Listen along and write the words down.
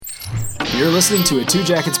You're listening to a Two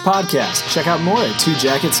Jackets podcast. Check out more at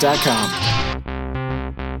twojackets.com.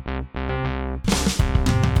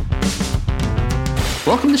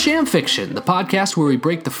 Welcome to Sham Fiction, the podcast where we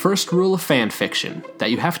break the first rule of fan fiction, that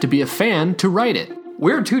you have to be a fan to write it.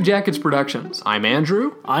 We're Two Jackets Productions. I'm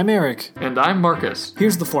Andrew. I'm Eric. And I'm Marcus.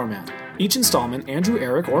 Here's the format. Each installment, Andrew,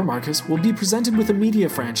 Eric, or Marcus will be presented with a media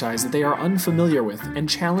franchise that they are unfamiliar with and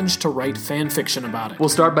challenged to write fan fiction about it. We'll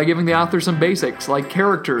start by giving the author some basics, like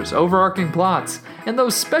characters, overarching plots, and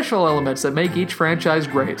those special elements that make each franchise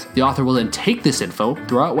great. The author will then take this info,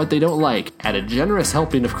 throw out what they don't like, add a generous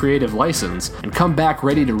helping of creative license, and come back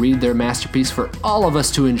ready to read their masterpiece for all of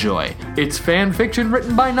us to enjoy. It's fan fiction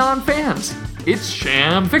written by non-fans. It's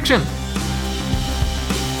Sham Fiction.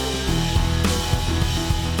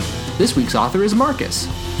 This week's author is Marcus.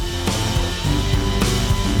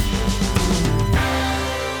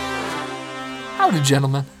 Howdy,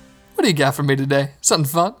 gentlemen. What do you got for me today? Something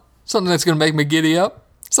fun? Something that's going to make me giddy up?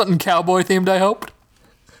 Something cowboy-themed, I hope?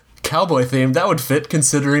 Cowboy themed, that would fit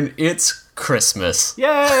considering it's Christmas.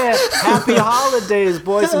 Yeah! Happy holidays,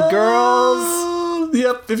 boys and girls!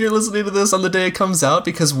 Yep, if you're listening to this on the day it comes out,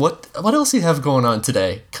 because what else do you have going on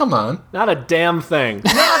today? Come on. Not a damn thing.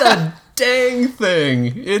 Not a dang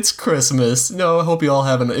thing. It's Christmas. No, I hope you all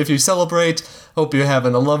if you celebrate, hope you're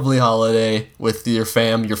having a lovely holiday with your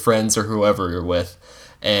fam, your friends, or whoever you're with.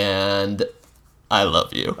 And I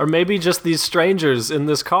love you. Or maybe just these strangers in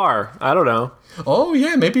this car. I don't know. Oh,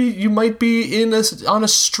 yeah, maybe you might be on a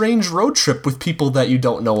strange road trip with people that you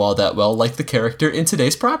don't know all that well, like the character in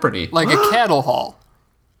today's property. Like a cattle haul.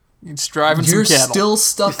 It's driving some cattle. You're still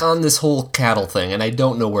stuck on this whole cattle thing, and I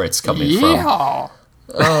don't know where it's coming from. Yeah.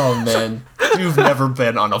 Oh, man. You've never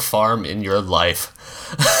been on a farm in your life.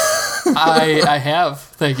 I have.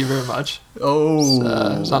 Thank you very much. Oh.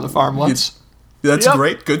 I was on the farm once. That's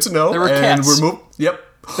great. Good to know. There were and cats. Yep.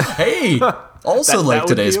 Hey. Also like would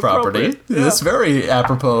today's be property. appropriate. Yeah. That's very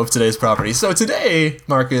apropos of today's property. So today,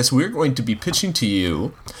 Marcus, we're going to be pitching to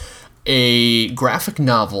you a graphic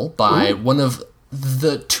novel by one of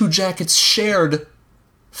the Two Jackets shared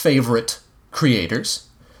favorite creators,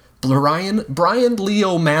 Brian Lee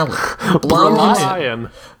O'Malley.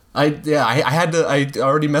 Brian. I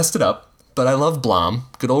already messed it up, but I love Blom.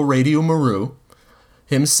 Good old Radio Maru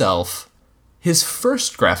himself. His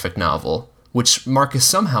first graphic novel, which Marcus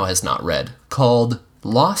somehow has not read, called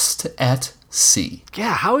Lost at Sea.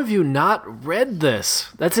 Yeah, how have you not read this?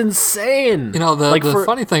 That's insane. You know, the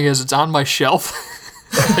funny thing is it's on my shelf.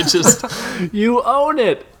 You own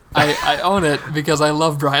it. I own it because I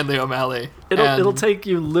love Brian Lee O'Malley. It'll take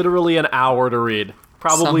you literally an hour to read.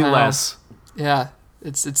 Probably Somehow. less. Yeah,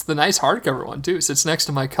 it's the nice hardcover one, too. It sits next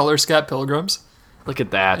to my Color Scott Pilgrims. Look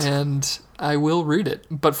at that. And I will read it.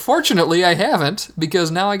 But fortunately, I haven't,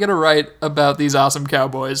 because now I get to write about these awesome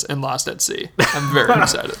cowboys in Lost at Sea. I'm very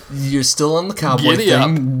excited. You're still on the cowboy Giddy thing.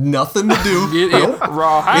 up. Nothing to do. Giddy up. Nope.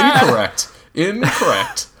 Rawhide.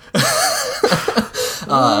 Incorrect.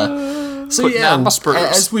 So Putting yeah, on my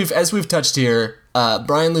spurs. as we've touched here,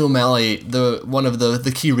 Brian Lee O'Malley, one of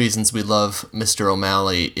the key reasons we love Mr.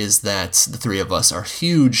 O'Malley is that the three of us are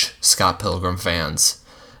huge Scott Pilgrim fans,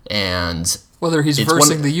 and Whether he's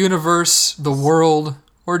versing the universe, the world,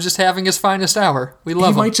 or just having his finest hour, we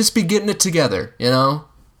love he him. might just be getting it together, you know.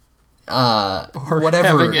 Whatever.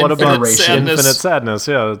 having What about infinite sadness. Infinite Sadness?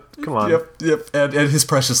 Yeah, come on. Yep, and his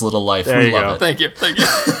precious little life. There we you love go. it. Thank you.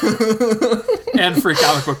 And Free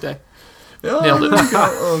Comic Book Day. Nailed it. There you go.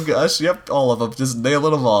 Oh gosh, yep, all of them, just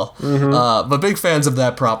nailing them all. But big fans of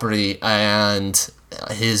that property and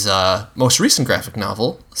his most recent graphic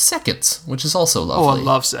novel, Seconds, which is also Oh, I lovely.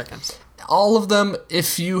 love Seconds. All of them.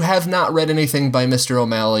 If you have not read anything by Mr.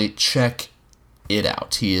 O'Malley, check it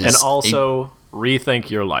out. He is And also, rethink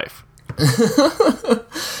your life.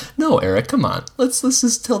 No, Eric, come on. Let's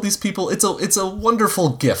just tell these people it's a wonderful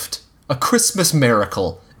gift, a Christmas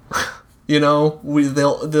miracle. You know, we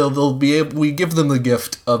give them the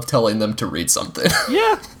gift of telling them to read something.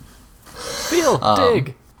 Yeah. Feel,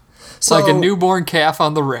 dig. So, Like a newborn calf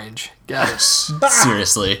on the range. Got it.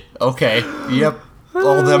 seriously. Okay. Yep.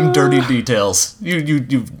 All them dirty details.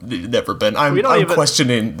 You've never been. I'm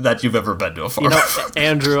questioning that you've ever been to a farm. You know,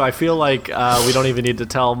 Andrew, I feel like we don't even need to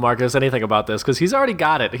tell Marcus anything about this because he's already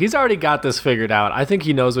got it. He's already got this figured out. I think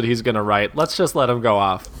he knows what he's going to write. Let's just let him go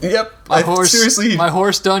off. Yep. My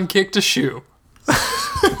horse done kicked a shoe.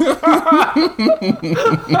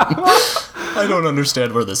 I don't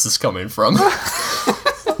understand where this is coming from.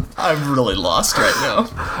 I'm really lost right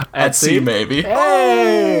now. At sea, maybe.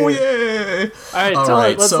 Hey! Oh, yay! All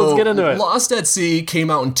right, let's get into it. Lost at Sea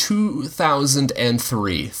came out in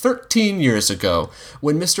 2003, 13 years ago,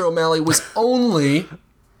 when Mr. O'Malley was only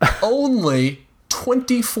only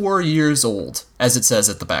 24 years old, as it says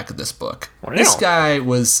at the back of this book. Wow. This guy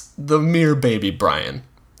was the mere baby Brian.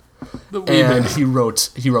 The wee And baby. he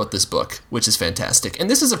wrote this book, which is fantastic. And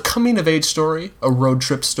this is a coming-of-age story, a road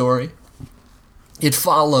trip story. It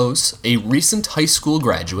follows a recent high school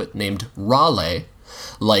graduate named Raleigh,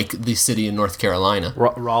 like the city in North Carolina.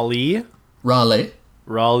 Raleigh? Raleigh.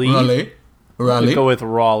 Raleigh? Raleigh. Raleigh. Go with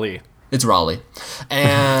Raleigh. It's Raleigh.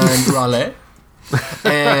 And Raleigh.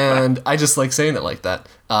 And I just like saying it like that.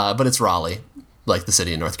 But it's Raleigh, like the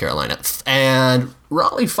city in North Carolina. And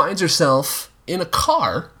Raleigh finds herself in a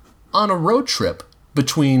car on a road trip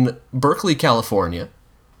between Berkeley, California,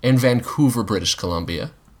 and Vancouver, British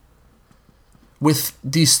Columbia, with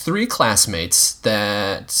these three classmates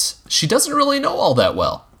that she doesn't really know all that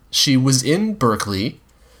well. She was in Berkeley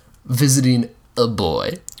visiting a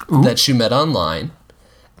boy that she met online,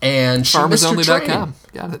 and she missed her train. FarmersOnly.com.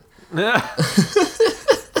 Got it.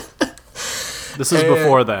 This is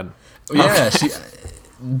before then. Yeah,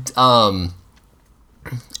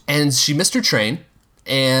 and she missed her train,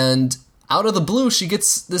 and out of the blue, she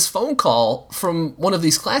gets this phone call from one of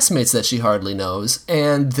these classmates that she hardly knows,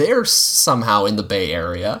 and they're somehow in the Bay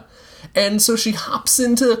Area, and so she hops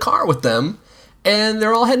into a car with them, and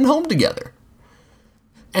they're all heading home together.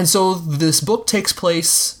 And so this book takes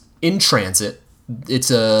place in transit.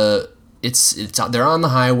 They're on the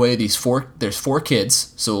highway. There's four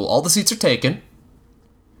kids, so all the seats are taken.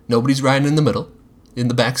 Nobody's riding in the middle, in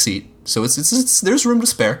the back seat. So there's room to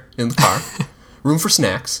spare in the car, room for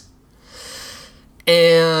snacks.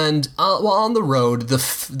 And while on the road,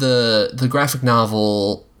 the graphic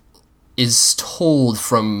novel is told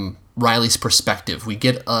from Riley's perspective. We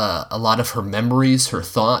get a lot of her memories, her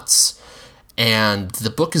thoughts, and the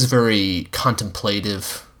book is very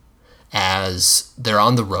contemplative as they're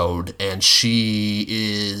on the road, and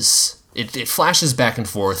it flashes back and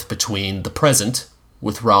forth between the present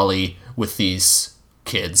with Raleigh with these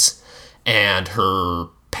kids and her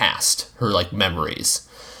past, her like memories.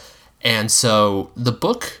 And so the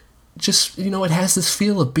book just, it has this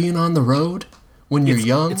feel of being on the road when you're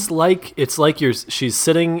young. It's like she's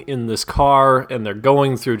sitting in this car and they're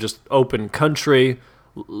going through just open country,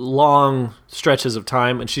 long stretches of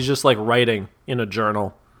time, and she's just like writing in a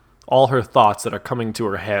journal all her thoughts that are coming to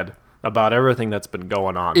her head about everything that's been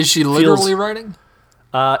going on. Is she literally writing?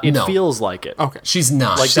 It No. feels like it. Okay. She's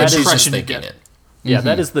not. Like, She's that is- just impression you thinking get. it. Yeah,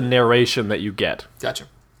 that is the narration that you get. Gotcha.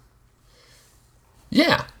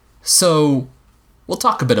 Yeah. So we'll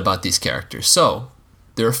talk a bit about these characters. So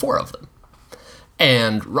there are four of them.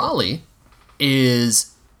 And Raleigh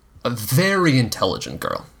is a very intelligent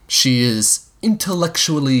girl. She is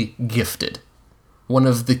intellectually gifted. One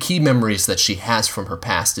of the key memories that she has from her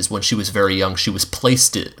past is when she was very young, she was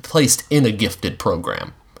placed in a gifted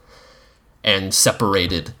program and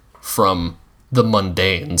separated from the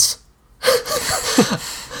mundanes.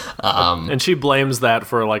 And she blames that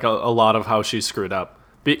for like a lot of how she screwed up.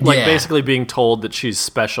 Yeah. Basically being told that she's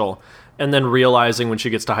special and then realizing when she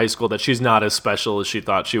gets to high school that she's not as special as she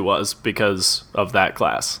thought she was because of that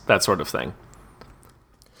class, that sort of thing.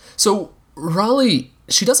 So Raleigh,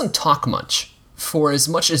 she doesn't talk much. For as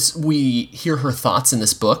much as we hear her thoughts in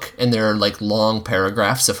this book, and there are like long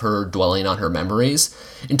paragraphs of her dwelling on her memories,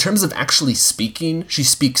 in terms of actually speaking, she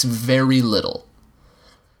speaks very little.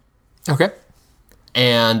 Okay.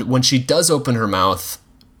 And when she does open her mouth,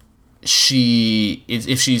 if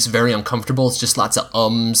she's very uncomfortable, it's just lots of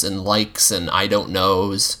ums and likes and I don't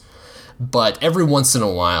knows. But every once in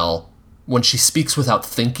a while, when she speaks without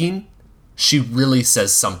thinking, she really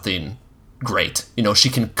says something great. She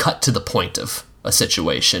can cut to the point of a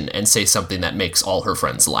situation and say something that makes all her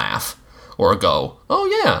friends laugh or go, oh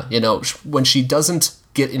yeah. When she doesn't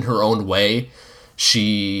get in her own way,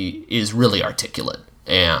 she is really articulate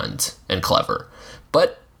and clever.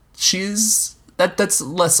 But that's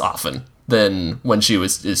less often than when she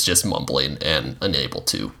is just mumbling and unable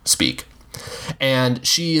to speak. And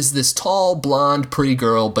she is this tall, blonde, pretty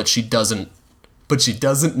girl, but she doesn't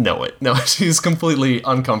know it. No, she's completely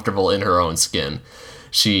uncomfortable in her own skin.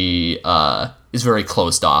 She is very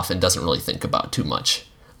closed off and doesn't really think about too much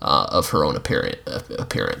of her own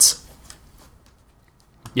appearance.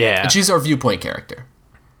 Yeah. And she's our viewpoint character.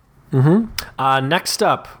 Next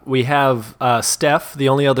up, we have Steph, the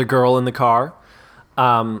only other girl in the car.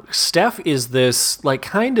 Steph is this like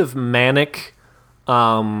kind of manic,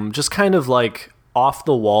 just kind of like off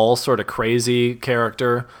the wall, sort of crazy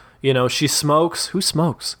character. She smokes. Who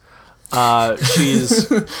smokes?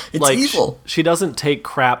 She's It's like evil. She doesn't take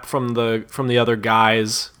crap from the other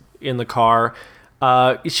guys in the car.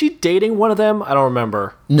 Is she dating one of them? I don't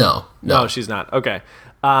remember. No. No, she's not. Okay.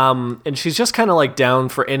 And she's just kind of like down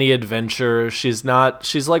for any adventure. She's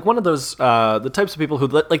like one of those, the types of people who,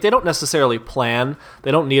 like, they don't necessarily plan.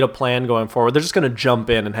 They don't need a plan going forward. They're just going to jump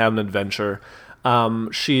in and have an adventure.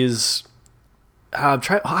 She's,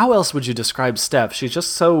 how else would you describe Steph? She's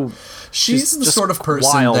just so... She's the just sort of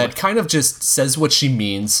person wild. that kind of just says what she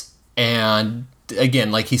means, and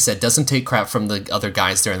again, like he said, doesn't take crap from the other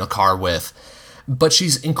guys they're in the car with, but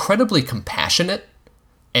she's incredibly compassionate,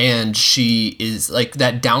 and she is, like,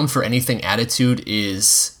 that down for anything attitude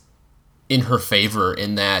is in her favor,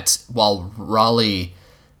 in that while Raleigh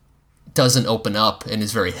doesn't open up and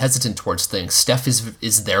is very hesitant towards things, Steph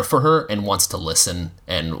is there for her and wants to listen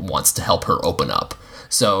and wants to help her open up.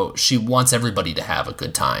 So she wants everybody to have a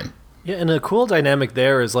good time. Yeah, and a cool dynamic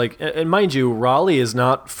there is, like, and mind you, Raleigh is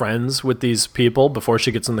not friends with these people before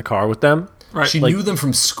she gets in the car with them. Right. She Like- knew them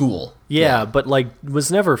from school. Yeah, but, like,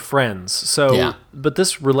 was never friends. So, Yeah. but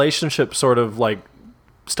this relationship sort of, like,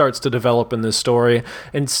 starts to develop in this story.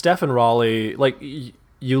 And Steph and Raleigh, like,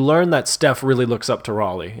 you learn that Steph really looks up to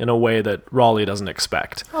Raleigh in a way that Raleigh doesn't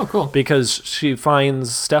expect. Oh, cool. Because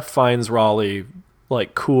Steph finds Raleigh,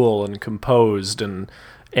 like, cool and composed and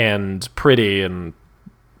pretty, and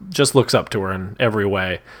just looks up to her in every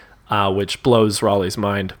way, which blows Raleigh's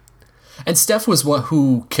mind. And Steph was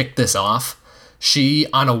who kicked this off. She,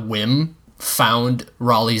 on a whim, found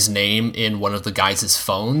Raleigh's name in one of the guys'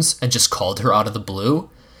 phones and just called her out of the blue.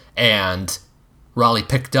 And Raleigh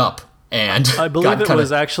picked up and I believe got it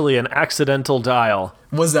was actually an accidental dial.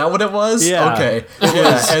 Was that what it was? Yeah. Okay.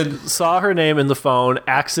 Yeah. And Saw her name in the phone,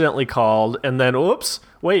 accidentally called, and then, oops,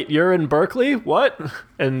 wait, you're in Berkeley? What?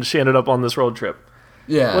 And she ended up on this road trip.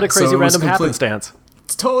 yeah. What a so crazy it was random happenstance.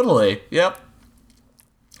 Totally. Yep.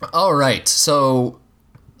 All right. So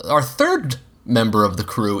our third member of the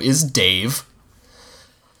crew is Dave.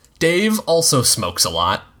 Dave also smokes a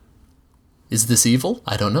lot. Is this evil?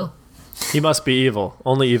 I don't know. He must be evil.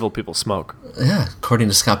 Only evil people smoke. Yeah, according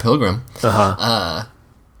to Scott Pilgrim.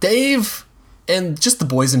 Dave and just the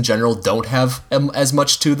boys in general don't have as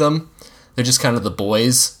much to them. They're just kind of the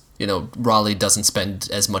boys. You know, Raleigh doesn't spend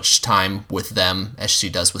as much time with them as she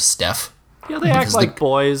does with Steph. Yeah, they act Because like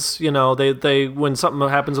boys. You know, they when something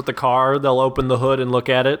happens with the car, they'll open the hood and look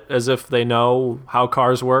at it as if they know how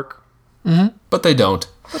cars work. But they don't.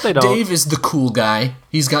 But they don't. Dave is the cool guy.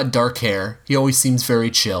 He's got dark hair. He always seems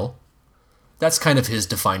very chill. That's kind of his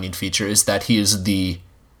defining feature, is that he is the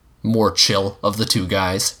more chill of the two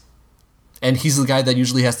guys. And he's the guy that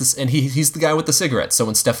usually has this, and he's the guy with the cigarettes. So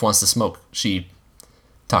when Steph wants to smoke, she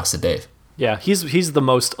talks to Dave. Yeah, he's the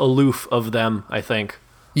most aloof of them, I think.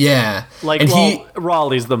 Yeah. Like, and well,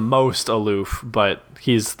 Raleigh's the most aloof, but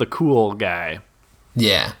he's the cool guy.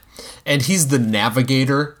 yeah. And he's the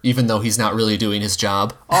navigator, even though he's not really doing his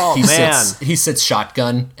job. Oh, man. He sits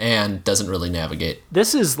shotgun and doesn't really navigate.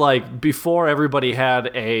 This is like before everybody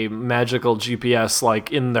had a magical GPS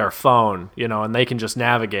like in their phone, you know, and they can just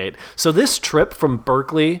navigate. So this trip from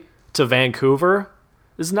Berkeley to Vancouver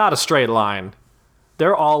is not a straight line.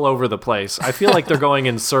 They're all over the place. I feel like they're going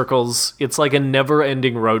in circles. It's like a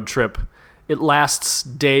never-ending road trip. It lasts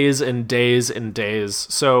days and days and days.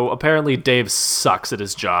 So apparently Dave sucks at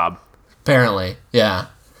his job. Apparently, yeah.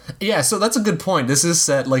 Yeah, so that's a good point. This is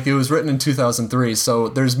set, like, it was written in 2003, so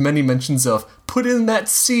there's many mentions of, put in that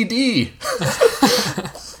CD.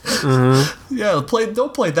 Yeah,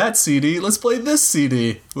 don't play that CD, let's play this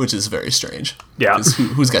CD, which is very strange. Yeah. 'Cause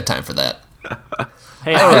who's got time for that?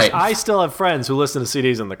 Hey, All right. I still have friends who listen to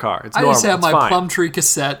CDs in the car. It's I normal. just have It's my fine. Plumtree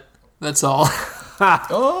cassette. That's all.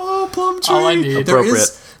 Oh, Plumtree! All I need.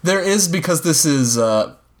 There is, because this is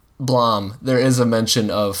Blom, there is a mention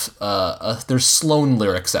of, there's Sloan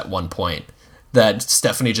lyrics at one point that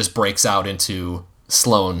Stephanie just breaks out into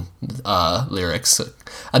Sloan lyrics.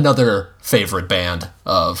 Another favorite band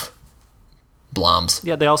of Blom's.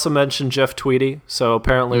 Yeah, they also mentioned Jeff Tweedy, so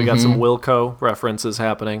apparently we got some Wilco references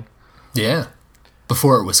happening. Yeah.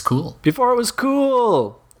 Before it was cool. Before it was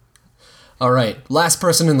cool. All right. Last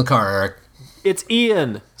person in the car, Eric. It's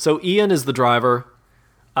Ian. So Ian is the driver.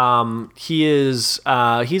 He's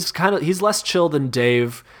less chill than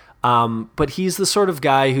Dave, but he's the sort of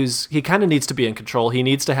guy he kind of needs to be in control. He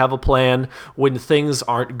needs to have a plan. When things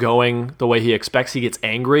aren't going the way he expects, he gets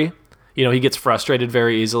angry. You know, he gets frustrated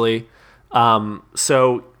very easily.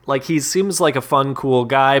 So like he seems like a fun, cool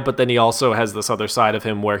guy, but then he also has this other side of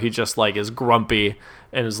him where he just like is grumpy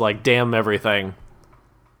and is like, damn everything.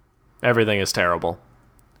 Everything is terrible.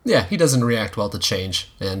 Yeah, he doesn't react well to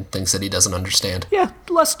change and things that he doesn't understand. Yeah,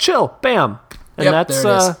 less chill. Bam. And Yep, that's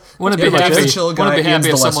there it is. Wouldn't Yeah, be Dave's happy. the chill Wouldn't guy, be Ian's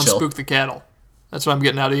happy if the less someone chill. spooked the cattle. That's what I'm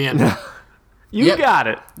getting out of Ian. You Yep. got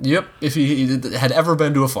it. Yep, if he had ever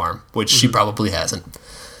been to a farm, which she probably hasn't.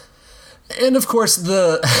 And of course,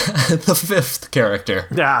 the the fifth character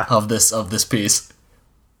Yeah. of this piece,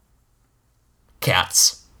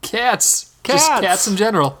 cats. Cats. Cats. Just cats in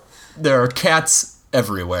general. There are cats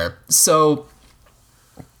everywhere. So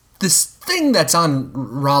this thing that's on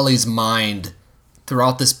Raleigh's mind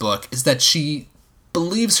throughout this book is that she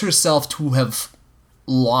believes herself to have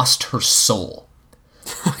lost her soul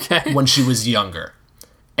Okay. when she was younger.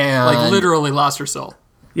 And Like literally lost her soul.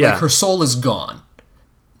 Yeah. like her soul is gone.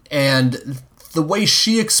 And the way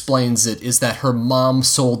she explains it is that her mom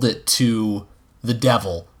sold it to the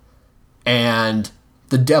devil, and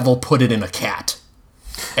the devil put it in a cat.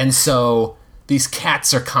 And so these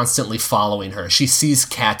cats are constantly following her. She sees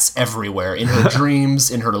cats everywhere in her dreams,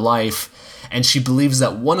 in her life, and she believes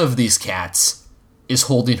that one of these cats is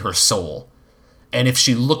holding her soul. And if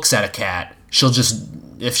she looks at a cat,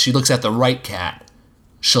 if she looks at the right cat,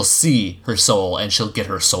 she'll see her soul and she'll get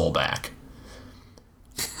her soul back.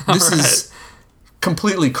 This is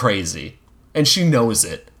completely crazy, and she knows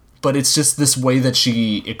it, but it's just this way that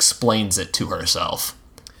she explains it to herself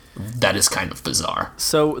that is kind of bizarre.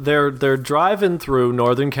 So they're driving through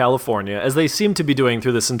Northern California, as they seem to be doing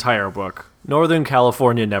through this entire book. Northern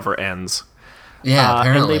California never ends. Yeah, And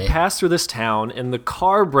apparently. they pass through this town, and the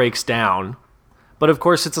car breaks down. But of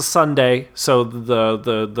course, it's a Sunday, so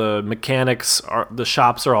the mechanics the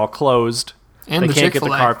shops are all closed. And they the can't get the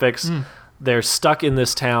Chick-fil-A. car fixed. They're stuck in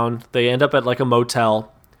this town. They end up at like a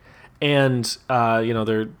motel, and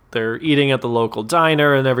they're eating at the local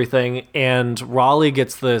diner and everything. And Raleigh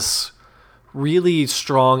gets this really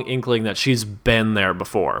strong inkling that she's been there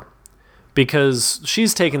before, because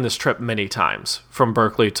she's taken this trip many times from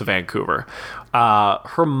Berkeley to Vancouver.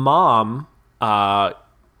 Her mom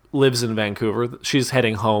lives in Vancouver. She's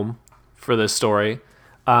heading home for this story.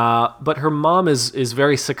 But her mom is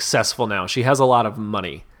very successful now. She has a lot of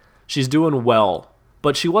money. She's doing well,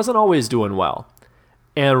 but she wasn't always doing well.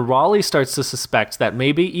 And Raleigh starts to suspect that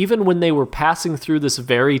maybe even when they were passing through this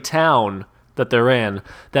very town that they're in,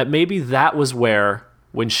 that maybe that was where,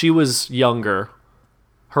 when she was younger,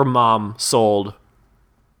 her mom sold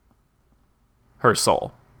her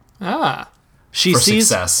soul. Ah. She For sees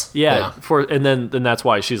success. Yeah, Yeah. and then that's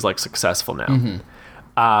why she's like successful now.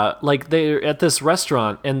 Like they're at this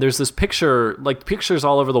restaurant, and there's this picture, like pictures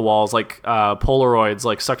all over the walls, like Polaroids,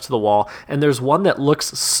 like stuck to the wall. And there's one that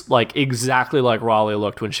looks like exactly like Raleigh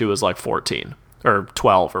looked when she was like 14 or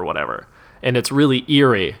 12 or whatever. And it's really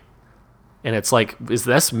eerie. And it's like, is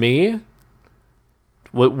this me?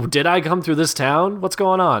 Did I come through this town? What's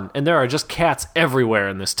going on? And there are just cats everywhere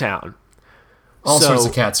in this town. All So- sorts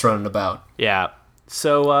of cats running about. Yeah.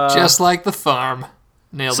 So Just like the farm.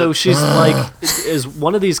 Nailed So it. she's like, is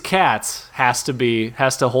one of these cats has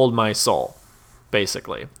to hold my soul,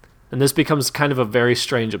 basically. And this becomes kind of a very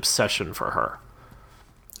strange obsession for her.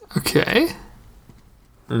 Okay.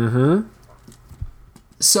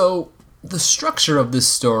 So the structure of this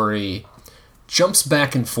story jumps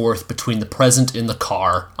back and forth between the present in the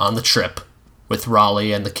car on the trip with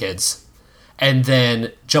Raleigh and the kids, and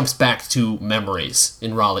then jumps back to memories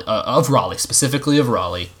in Raleigh, of Raleigh, specifically of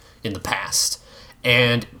Raleigh in the past.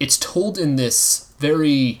 And it's told in this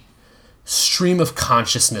very stream of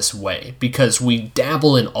consciousness way, because we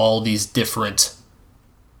dabble in all these different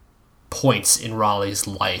points in Raleigh's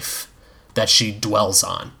life that she dwells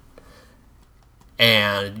on.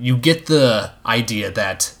 And you get the idea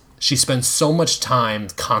that she spends so much time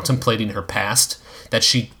contemplating her past that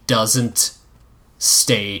she doesn't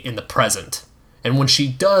stay in the present. And when she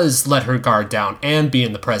does let her guard down and be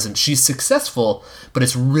in the present, she's successful, but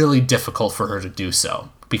it's really difficult for her to do so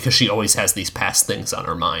because she always has these past things on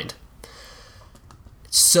her mind.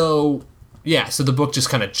 So, yeah, so the book just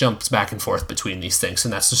kind of jumps back and forth between these things,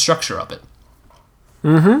 and that's the structure of it.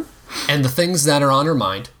 Mm-hmm. And the things that are on her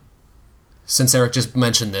mind, since Eric just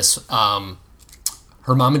mentioned this,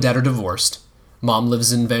 her mom and dad are divorced. Mom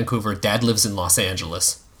lives in Vancouver, dad lives in Los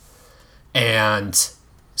Angeles. And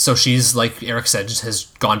so she's, like Eric said, just has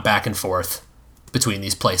gone back and forth between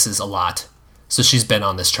these places a lot. So she's been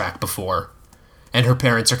on this track before. And her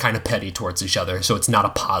parents are kind of petty towards each other, so it's not a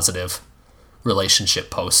positive relationship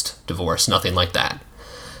post-divorce, nothing like that.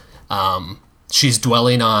 She's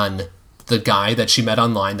dwelling on the guy that she met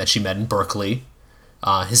online, that she met in Berkeley.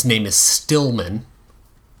 His name is Stillman,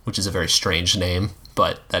 which is a very strange name,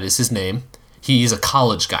 but that is his name. He's a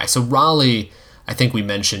college guy. So Raleigh, I think we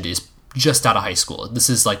mentioned, is just out of high school. This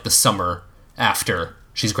is like the summer after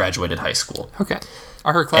she's graduated high school. Okay.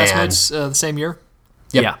 Are her classmates the same year?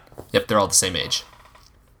 Yep. Yeah. Yep, they're all the same age.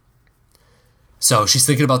 So she's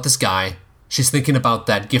thinking about this guy. She's thinking about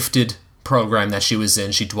that gifted program that she was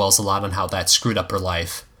in, she dwells a lot on how that screwed up her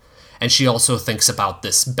life. And she also thinks about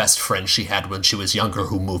this best friend she had when she was younger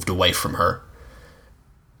who moved away from her.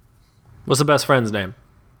 What's the best friend's name?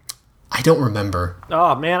 I don't remember.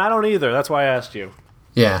 Oh, man, I don't either. That's why I asked you.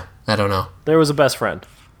 Yeah, I don't know. There was a best friend.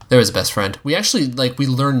 There was a best friend. We actually, we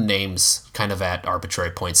learn names kind of at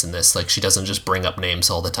arbitrary points in this. Like, she doesn't just bring up names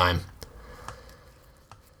all the time.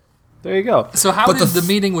 There you go. So how But did the the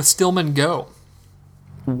meeting with Stillman go?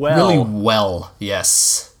 Well, Really well,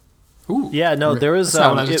 yes. Ooh. yeah, no, there was That's not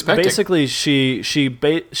what I was expecting. basically she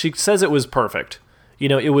says it was perfect.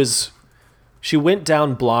 It was she went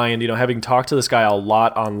down blind, having talked to this guy a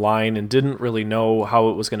lot online and didn't really know how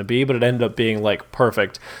it was going to be, but it ended up being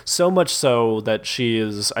perfect. So much so that she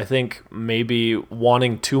is, I think, maybe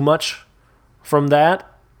wanting too much from that.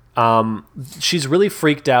 She's really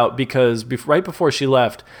freaked out because right before she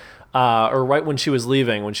left, or right when she was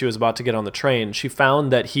leaving, when she was about to get on the train, she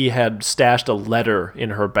found that he had stashed a letter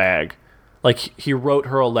in her bag. He wrote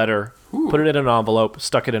her a letter, put it in an envelope,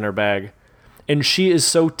 stuck it in her bag. And she is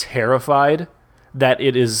so terrified that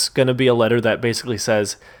it is going to be a letter that basically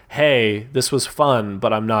says, hey, this was fun,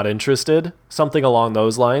 but I'm not interested. Something along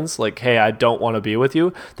those lines. Hey, I don't want to be with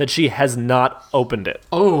you. That she has not opened it.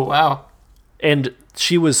 Oh, wow. And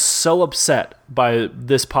she was so upset by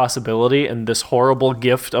this possibility and this horrible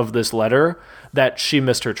gift of this letter that she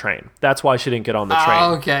missed her train. That's why she didn't get on the train.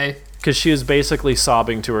 Okay. Because she was basically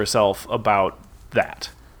sobbing to herself about that.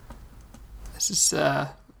 This is,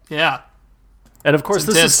 yeah. And of course, It's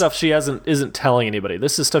this intense. is stuff she isn't telling anybody.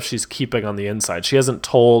 This is stuff she's keeping on the inside. She hasn't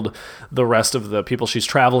told the rest of the people she's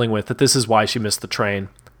traveling with that this is why she missed the train.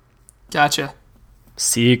 Gotcha.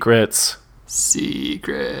 Secrets.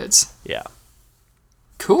 Secrets. Yeah.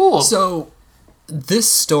 Cool. So,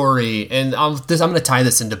 this story, and I'm going to tie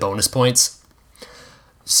this into bonus points.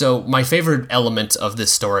 So, my favorite element of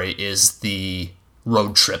this story is the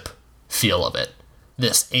road trip feel of it.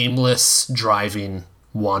 This aimless, driving,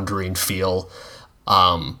 wandering feel.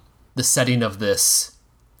 The setting of this,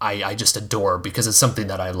 I just adore because it's something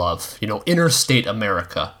that I love. Interstate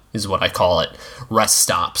America is what I call it. Rest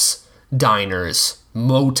stops, diners,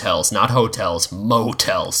 motels, not hotels,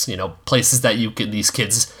 motels. Places that these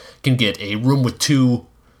kids can get a room with 2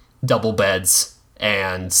 double beds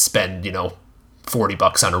and spend,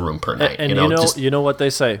 $40 on a room per night. And you know what they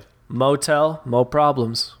say? Motel, mo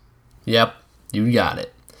problems. Yep, you got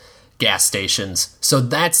it. Gas stations. So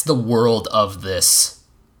that's the world of this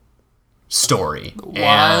story.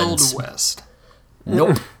 Wild West.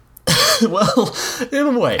 Nope. Well, in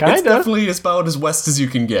a way. It's Kinda. definitely about as west as you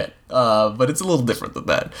can get. But it's a little different than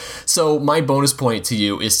that. So my bonus point to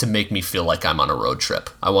you is to make me feel like I'm on a road trip.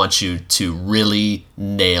 I want you to really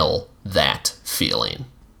nail that feeling.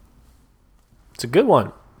 It's a good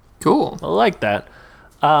one. Cool. I like that.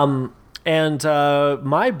 And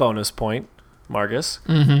my bonus point, Marcus,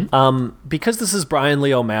 because this is Brian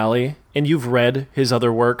Lee O'Malley, and you've read his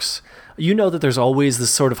other works, you know that there's always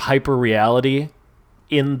this sort of hyper reality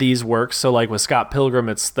in these works. So, with Scott Pilgrim,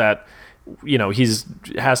 it's that he's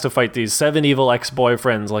has to fight these 7 evil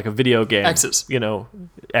ex-boyfriends like a video game. Exes.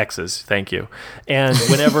 Exes. Thank you. And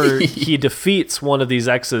whenever he defeats one of these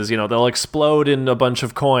exes, they'll explode in a bunch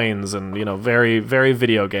of coins and very, very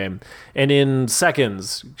video game. And in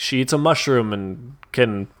seconds, she eats a mushroom and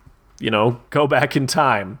can go back in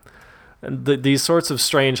time. And these sorts of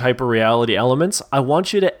strange hyper-reality elements, I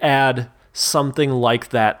want you to add something like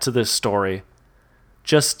that to this story.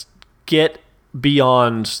 Just get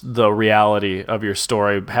beyond the reality of your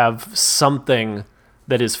story. Have something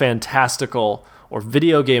that is fantastical or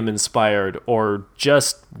video game inspired or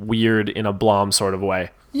just weird in a Blom sort of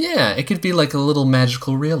way. Yeah, it could be like a little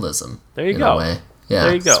magical realism. There you in go. A way. Yeah.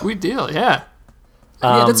 There you go. Sweet deal, yeah.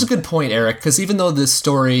 Yeah, that's a good point, Eric, because even though this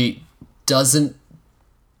story doesn't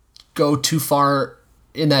go too far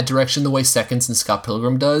in that direction the way Seconds and Scott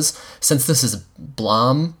Pilgrim does, since this is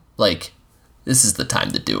Blom, this is the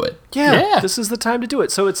time to do it. Yeah, this is the time to do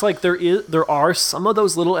it. So it's there are some of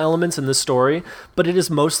those little elements in this story, but it is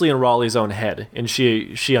mostly in Raleigh's own head, and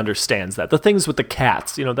she understands that. The things with the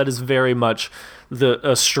cats, that is very much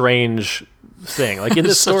a strange thing. In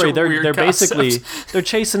this Such a story, weird they're concept. basically they're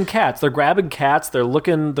chasing cats. They're grabbing cats. They're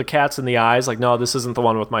looking the cats in the eyes, no, this isn't the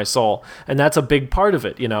one with my soul, and that's a big part of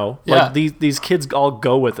it. Yeah. These kids all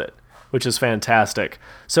go with it, which is fantastic.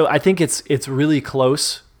 So I think it's really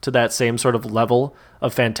close to that same sort of level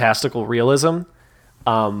of fantastical realism,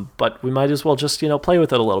 but we might as well just play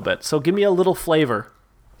with it a little bit. So give me a little flavor.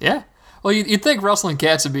 Yeah. Well, you'd think rustling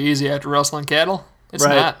cats would be easy after rustling cattle. It's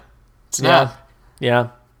Right. not. It's not. Yeah.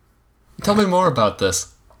 Tell me more about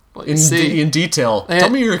this. in detail. Tell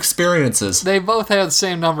me your experiences. They both have the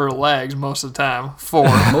same number of legs most of the time. 4.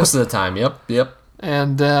 Most of the time, yep.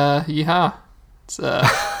 And, yeehaw. It's,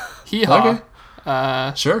 hee-haw.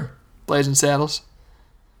 Okay. Sure. Blazing Saddles.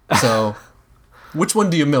 So, which one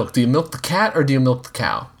do you milk? Do you milk the cat or do you milk the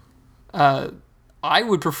cow? I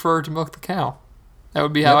would prefer to milk the cow. That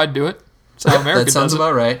would be how I'd do it. That's how America That sounds does it.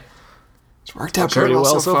 about right. It's worked out pretty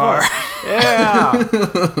well so far. Yeah.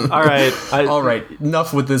 All right. All right,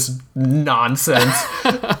 enough with this nonsense.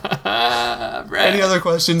 Any other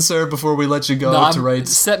questions, sir, before we let you go to write?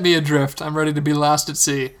 Set me adrift. I'm ready to be lost at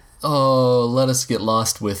sea. Oh, let us get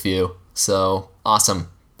lost with you. So, awesome.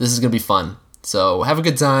 This is going to be fun. So, have a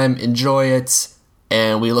good time, enjoy it,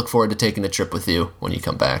 and we look forward to taking a trip with you when you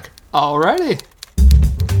come back. Alrighty.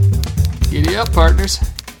 Giddy up, partners.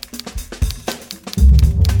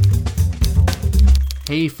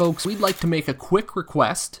 Hey folks, we'd like to make a quick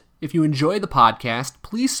request. If you enjoy the podcast,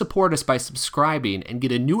 please support us by subscribing and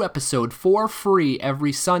get a new episode for free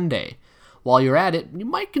every Sunday. While you're at it, you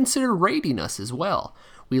might consider rating us as well.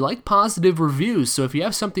 We like positive reviews, so if you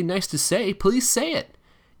have something nice to say, please say it.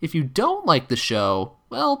 If you don't like the show,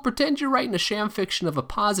 well, pretend you're writing a sham fiction of a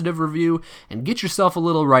positive review and get yourself a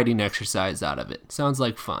little writing exercise out of it. Sounds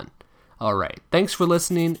like fun. Alright, thanks for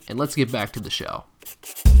listening, and let's get back to the show.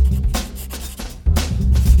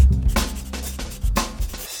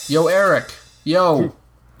 Yo, Eric. Yo.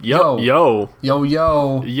 Yo,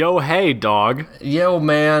 hey, dog. Yo,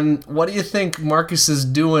 man. What do you think Marcus is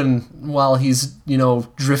doing while he's,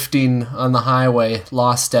 drifting on the highway,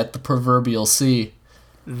 lost at the proverbial sea?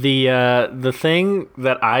 The thing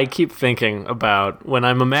that I keep thinking about when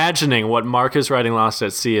I'm imagining what Marcus writing Lost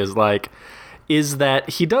at Sea is like, is that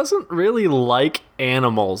he doesn't really like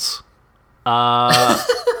animals.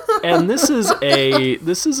 And this is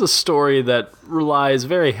a story that relies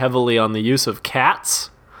very heavily on the use of cats.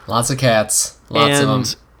 Lots of cats. Lots of them.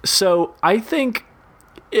 So I think,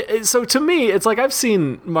 so to me, it's like I've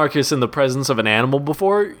seen Marcus in the presence of an animal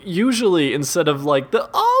before. Usually, instead of like look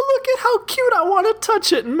at how cute, I want to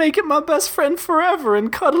touch it and make it my best friend forever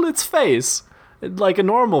and cuddle its face, like a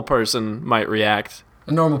normal person might react.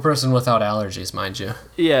 A normal person without allergies, mind you.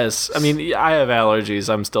 Yes, I mean I have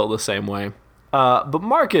allergies. I'm still the same way. But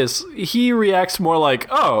Marcus, he reacts more like,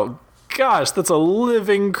 oh, gosh, that's a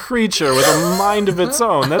living creature with a mind of its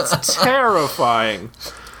own. That's terrifying.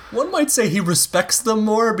 One might say he respects them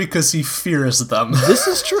more because he fears them. This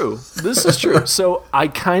is true. So I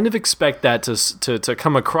kind of expect that to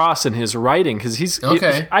come across in his writing, because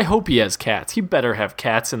I hope he has cats. He better have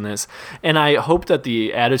cats in this. And I hope that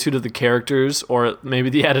the attitude of the characters, or maybe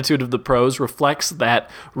the attitude of the prose, reflects that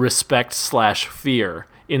respect/fear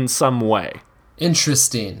in some way.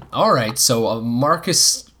 Interesting. All right, so a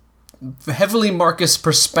heavily Marcus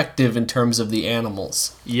perspective in terms of the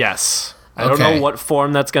animals. Yes. I don't know what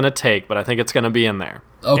form that's going to take, but I think it's going to be in there.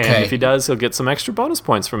 Okay. And if he does, he'll get some extra bonus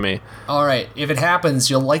points from me. All right. If it happens,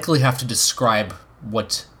 you'll likely have to describe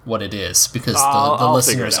what it is, because the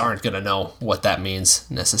listeners aren't going to know what that means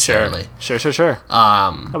necessarily. Sure.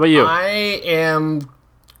 How about you? I am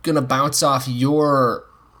going to bounce off your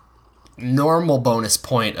normal bonus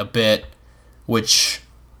point a bit, which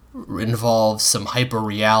involves some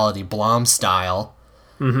hyper-reality Blom style.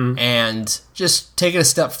 Mm-hmm. And just take it a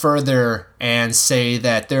step further and say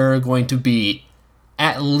that there are going to be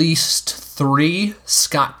at least 3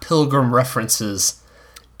 Scott Pilgrim references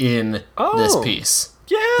in this piece.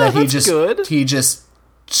 Yeah, that's good. He just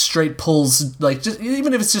straight pulls,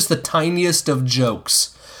 even if it's just the tiniest of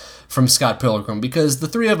jokes from Scott Pilgrim, because the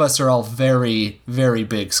 3 of us are all very, very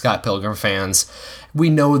big Scott Pilgrim fans.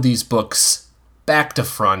 We know these books back to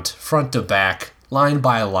front to back, line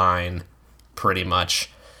by line, pretty much.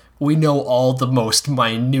 We know all the most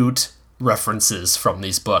minute references from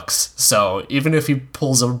these books. So even if he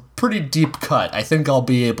pulls a pretty deep cut, I think I'll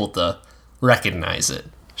be able to recognize it.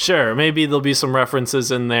 Sure, maybe there'll be some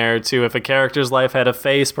references in there to if a character's life had a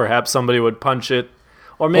face, perhaps somebody would punch it.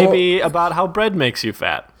 Or maybe about how bread makes you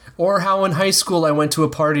fat. Or how in high school I went to a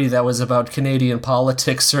party that was about Canadian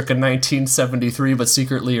politics circa 1973, but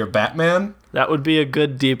secretly you're Batman. That would be a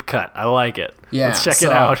good deep cut. I like it. Yeah, let's check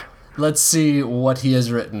it out. Let's see what he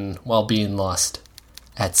has written while being lost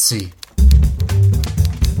at sea.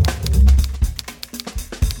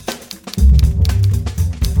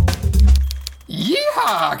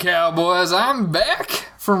 Yeehaw, cowboys! I'm back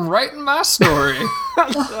from writing my story.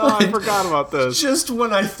 Oh, I forgot about this. Just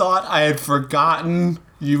when I thought I had forgotten,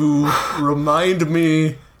 you remind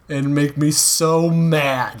me and make me so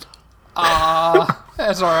mad.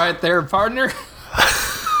 That's all right there, partner.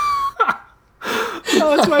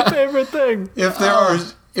 Oh, it's my favorite thing. If there are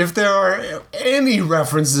if there are any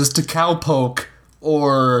references to cowpoke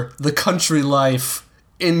or the country life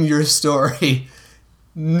in your story,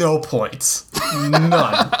 no points.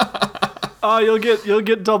 None. Oh, you'll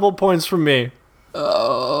get double points from me.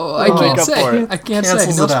 Oh, I can't say. I can't say.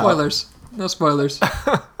 Cancels No it out. spoilers. No spoilers.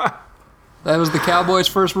 That was the Cowboys'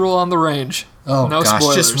 first rule on the range. Oh, no gosh,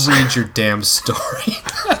 spoilers. just read your damn story.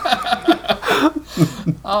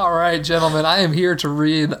 All right, gentlemen, I am here to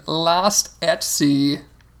read Lost at Sea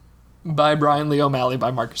by Brian Lee O'Malley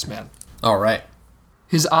by Marcus Mann. All right.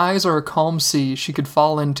 His eyes are a calm sea she could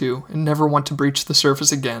fall into and never want to breach the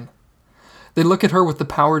surface again. They look at her with the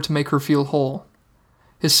power to make her feel whole.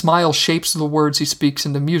 His smile shapes the words he speaks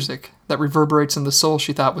into music that reverberates in the soul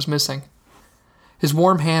she thought was missing. His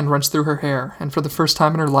warm hand runs through her hair, and for the first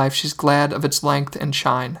time in her life she's glad of its length and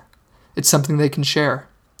shine. It's something they can share.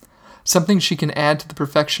 Something she can add to the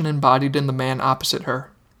perfection embodied in the man opposite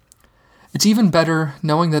her. It's even better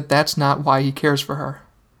knowing that that's not why he cares for her.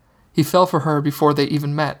 He fell for her before they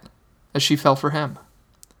even met, as she fell for him.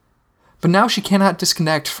 But now she cannot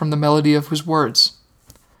disconnect from the melody of his words.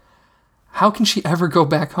 How can she ever go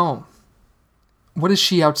back home? What is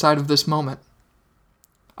she outside of this moment?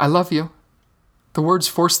 I love you. The words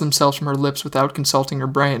force themselves from her lips without consulting her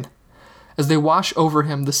brain. As they wash over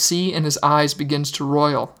him, the sea in his eyes begins to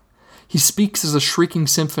roil. He speaks as a shrieking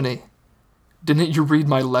symphony. Didn't you read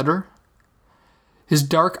my letter? His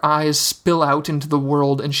dark eyes spill out into the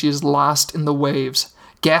world, and she is lost in the waves,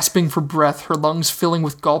 gasping for breath, her lungs filling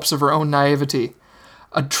with gulps of her own naivety.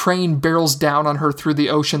 A train barrels down on her through the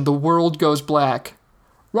ocean. The world goes black.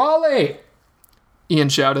 Raleigh! Ian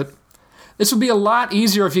shouted. This would be a lot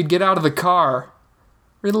easier if you'd get out of the car.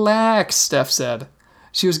 Relax, Steph said.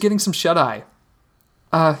 She was getting some shut-eye.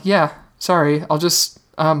 Yeah, sorry, I'll just,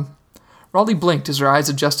 Raleigh blinked as her eyes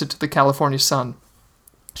adjusted to the California sun.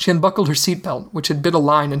 She unbuckled her seatbelt, which had bit a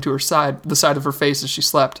line into the side of her face as she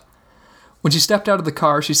slept. When she stepped out of the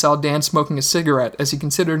car, she saw Dan smoking a cigarette as he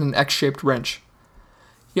considered an X-shaped wrench.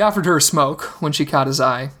 He offered her a smoke when she caught his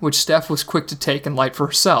eye, which Steph was quick to take and light for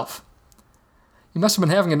herself. You must have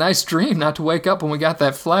been having a nice dream not to wake up when we got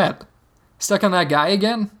that flat. Stuck on that guy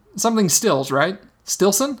again? Something Stills, right?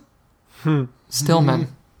 Stilson?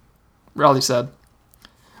 Stillman, Raleigh said.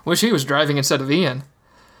 Wish he was driving instead of Ian.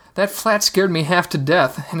 That flat scared me half to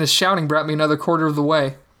death, and his shouting brought me another quarter of the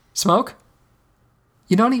way. Smoke?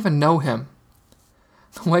 You don't even know him.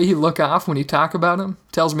 The way you look off when you talk about him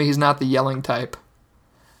tells me he's not the yelling type.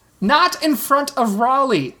 Not in front of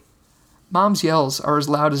Raleigh! Mom's yells are as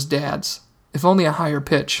loud as Dad's, if only a higher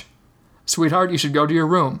pitch. Sweetheart, you should go to your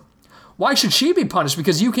room. Why should she be punished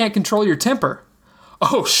because you can't control your temper?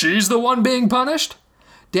 Oh, she's the one being punished?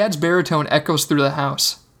 Dad's baritone echoes through the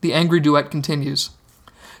house. The angry duet continues.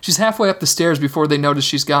 She's halfway up the stairs before they notice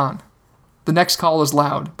she's gone. The next call is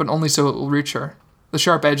loud, but only so it will reach her. The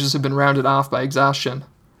sharp edges have been rounded off by exhaustion.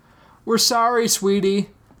 We're sorry, sweetie.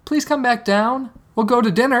 Please come back down. We'll go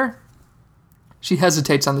to dinner. She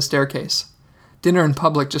hesitates on the staircase. Dinner in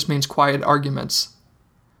public just means quiet arguments.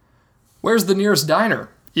 Where's the nearest diner?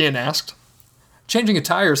 Ian asked. Changing a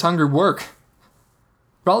tire is hungry work.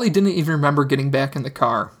 Raleigh didn't even remember getting back in the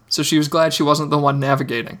car, so she was glad she wasn't the one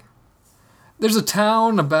navigating. There's a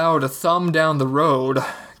town about a thumb down the road,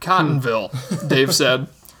 Cottonville, Dave said,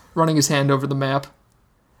 running his hand over the map.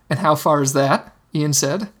 And how far is that? Ian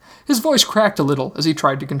said. His voice cracked a little as he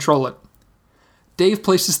tried to control it. Dave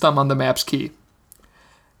placed his thumb on the map's key.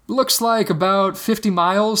 Looks like about 50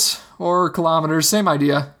 miles or kilometers, same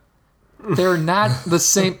idea. They're not the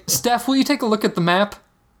same. Steph, will you take a look at the map?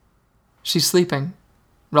 She's sleeping,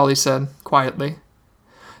 Raleigh said, quietly.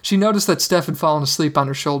 She noticed that Steph had fallen asleep on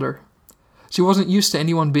her shoulder. She wasn't used to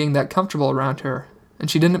anyone being that comfortable around her,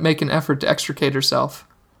 and she didn't make an effort to extricate herself.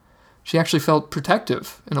 She actually felt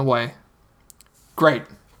protective, in a way. Great,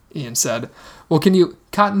 Ian said. Well,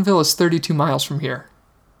 Cottonville is 32 miles from here.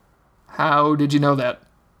 How did you know that?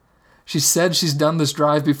 She said she's done this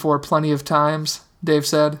drive before plenty of times, Dave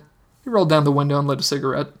said. He rolled down the window and lit a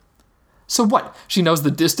cigarette. So what? She knows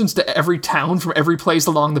the distance to every town from every place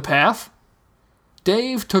along the path?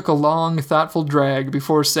 Dave took a long, thoughtful drag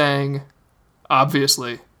before saying,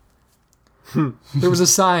 Obviously. There was a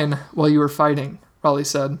sign while you were fighting, Raleigh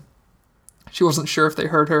said. She wasn't sure if they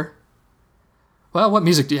heard her. Well, what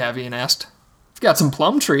music do you have? Ian asked. I've got some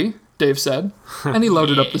Plumtree, Dave said, and he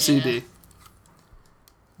loaded up the CD.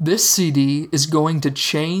 This CD is going to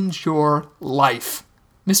change your life.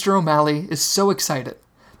 Mr. O'Malley is so excited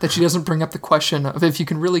that she doesn't bring up the question of if you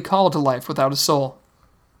can really call it a life without a soul.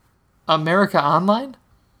 America Online?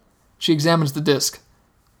 She examines the disc.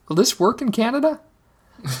 Will this work in Canada?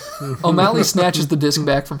 O'Malley snatches the disc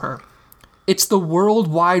back from her. It's the World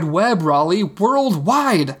Wide Web, Raleigh.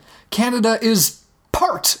 Worldwide. Canada is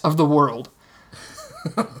part of the world.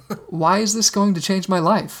 Why is this going to change my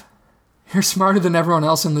life? You're smarter than everyone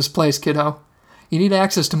else in this place, kiddo. You need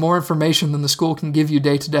access to more information than the school can give you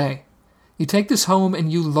day to day. You take this home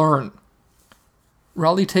and you learn.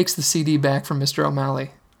 Raleigh takes the CD back from Mr.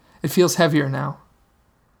 O'Malley. It feels heavier now.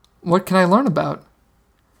 What can I learn about?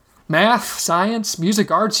 Math, science, music,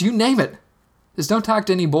 arts, you name it. Just don't talk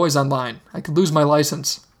to any boys online. I could lose my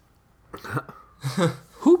license.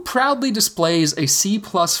 Who proudly displays a C+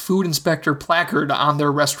 food inspector placard on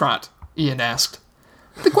their restaurant? Ian asked.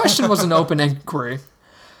 The question was an open inquiry,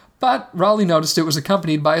 but Raleigh noticed it was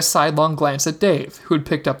accompanied by a sidelong glance at Dave, who had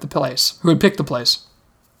picked the place.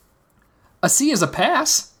 A C is a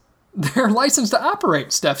pass. They're licensed to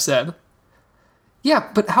operate, Steph said.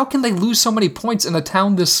 Yeah, but how can they lose so many points in a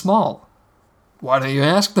town this small? Why don't you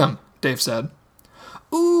ask them? Dave said.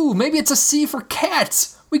 Ooh, maybe it's a C for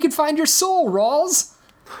cats. We could find your soul, Rawls.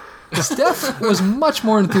 Steph was much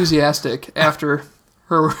more enthusiastic after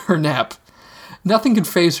her nap. Nothing could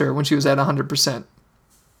faze her when she was at 100%.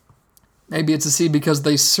 Maybe it's a C because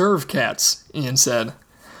they serve cats, Ian said.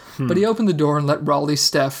 But he opened the door and let Raleigh,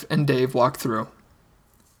 Steph, and Dave walk through.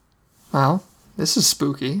 Well, this is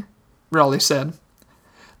spooky, Raleigh said.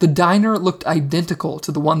 The diner looked identical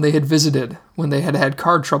to the one they had visited when they had had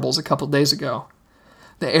car troubles a couple days ago.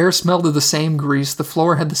 The air smelled of the same grease, the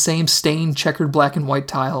floor had the same stained checkered black and white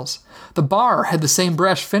tiles. The bar had the same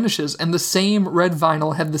brash finishes, and the same red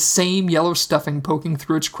vinyl had the same yellow stuffing poking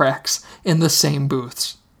through its cracks in the same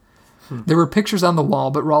booths. There were pictures on the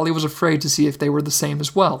wall, but Raleigh was afraid to see if they were the same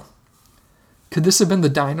as well. Could this have been the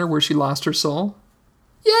diner where she lost her soul?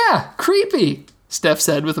 Yeah, creepy, Steph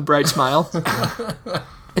said with a bright smile.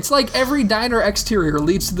 It's like every diner exterior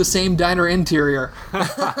leads to the same diner interior.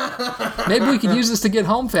 Maybe we could use this to get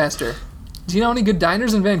home faster. Do you know any good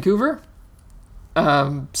diners in Vancouver?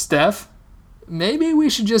 Steph? Maybe we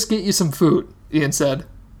should just get you some food, Ian said.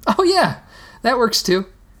 Oh yeah, that works too.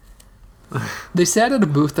 They sat at a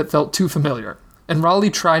booth that felt too familiar, and Raleigh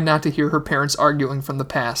tried not to hear her parents arguing from the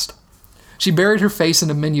past. She buried her face in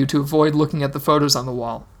a menu to avoid looking at the photos on the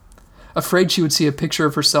wall, afraid she would see a picture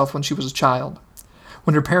of herself when she was a child,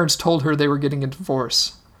 when her parents told her they were getting a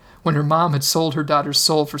divorce, when her mom had sold her daughter's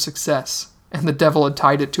soul for success, and the devil had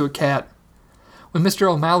tied it to a cat, when Mr.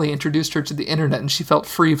 O'Malley introduced her to the internet and she felt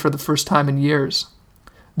free for the first time in years.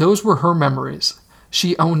 Those were her memories.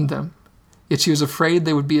 She owned them, yet she was afraid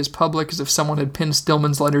they would be as public as if someone had pinned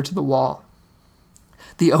Stillman's letter to the wall.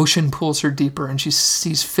 The ocean pulls her deeper, and she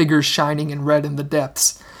sees figures shining in red in the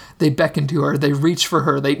depths. They beckon to her, they reach for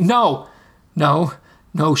her, No,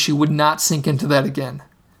 she would not sink into that again.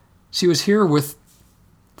 She was here with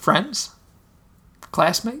friends?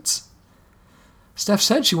 Classmates? Steph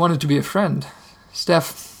said she wanted to be a friend.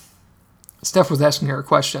 Steph was asking her a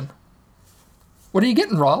question. What are you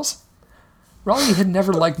getting, Rawls? Raleigh had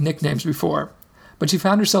never liked nicknames before, but she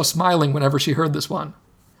found herself smiling whenever she heard this one.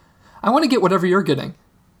 I want to get whatever you're getting.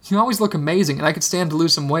 You always look amazing, and I could stand to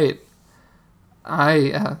lose some weight.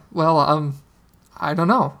 I don't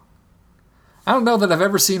know. I don't know that I've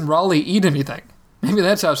ever seen Raleigh eat anything. Maybe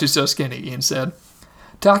that's how she's so skinny, Ian said,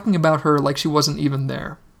 talking about her like she wasn't even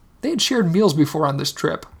there. They had shared meals before on this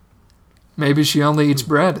trip. Maybe she only eats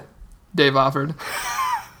bread, Dave offered.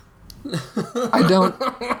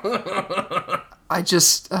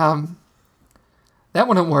 That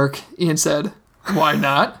wouldn't work, Ian said. Why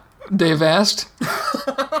not? Dave asked.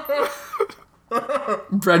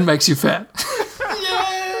 Bread makes you fat.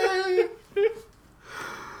 Yay!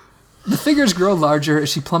 The figures grow larger as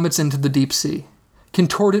she plummets into the deep sea.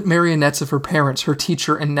 Contorted marionettes of her parents, her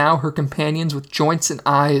teacher, and now her companions with joints and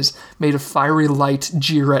eyes made of fiery light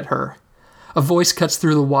jeer at her. A voice cuts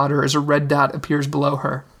through the water as a red dot appears below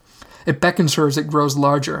her. It beckons her as it grows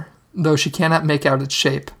larger, though she cannot make out its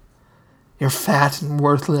shape. You're fat and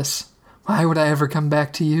worthless. Why would I ever come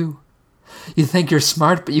back to you? You think you're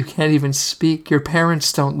smart, but you can't even speak. Your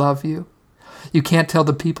parents don't love you. You can't tell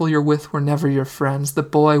the people you're with were never your friends. The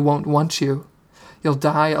boy won't want you. You'll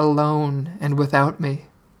die alone and without me.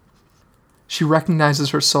 She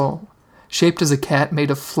recognizes her soul, shaped as a cat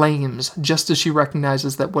made of flames, just as she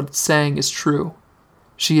recognizes that what it's saying is true.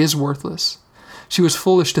 She is worthless. She was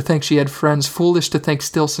foolish to think she had friends, foolish to think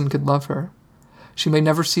Stillson could love her. She may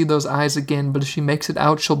never see those eyes again, but if she makes it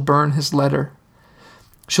out, she'll burn his letter.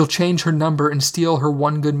 She'll change her number and steal her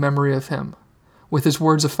one good memory of him. With his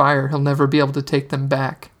words of fire, he'll never be able to take them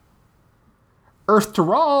back. Earth to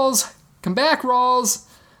Rawls! Come back, Rawls!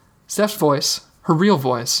 Steph's voice, her real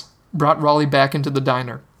voice, brought Raleigh back into the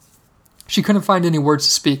diner. She couldn't find any words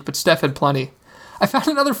to speak, but Steph had plenty. I found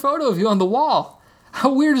another photo of you on the wall.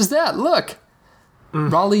 How weird is that? Look.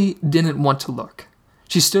 Raleigh didn't want to look.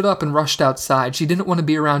 She stood up and rushed outside. She didn't want to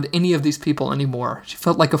be around any of these people anymore. She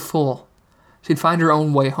felt like a fool. She'd find her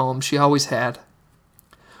own way home. She always had.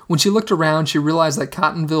 When she looked around, she realized that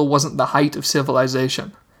Cottonville wasn't the height of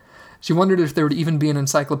civilization. She wondered if there would even be an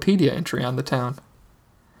encyclopedia entry on the town.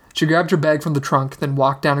 She grabbed her bag from the trunk, then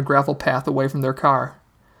walked down a gravel path away from their car.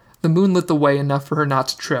 The moon lit the way enough for her not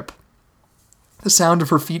to trip. The sound of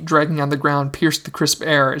her feet dragging on the ground pierced the crisp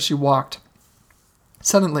air as she walked.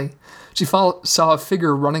 Suddenly, she saw a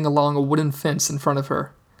figure running along a wooden fence in front of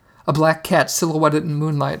her, a black cat silhouetted in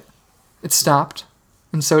moonlight. It stopped,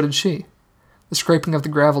 and so did she. The scraping of the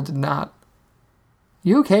gravel did not.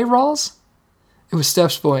 You okay, Rawls? It was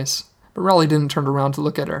Steph's voice, but Raleigh didn't turn around to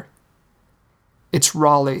look at her. It's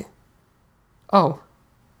Raleigh. Oh,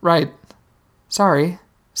 right. Sorry,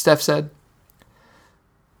 Steph said.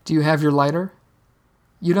 Do you have your lighter?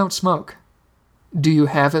 You don't smoke. Do you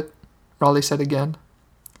have it? Raleigh said again.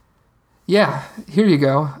 Yeah, here you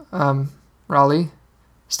go, Raleigh,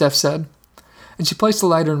 Steph said, and she placed the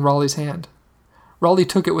lighter in Raleigh's hand. Raleigh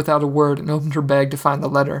took it without a word and opened her bag to find the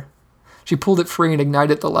letter. She pulled it free and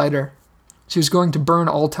ignited the lighter. She was going to burn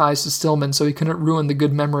all ties to Stillman so he couldn't ruin the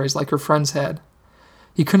good memories like her friends had.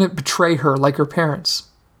 He couldn't betray her like her parents.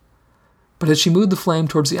 But as she moved the flame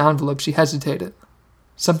towards the envelope, she hesitated.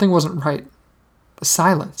 Something wasn't right. The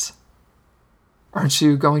silence. Aren't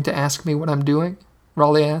you going to ask me what I'm doing?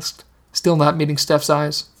 Raleigh asked, still not meeting Steph's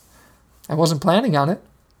eyes. I wasn't planning on it.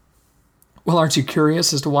 Well, aren't you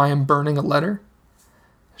curious as to why I'm burning a letter?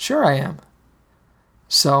 Sure I am.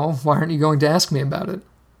 So, why aren't you going to ask me about it?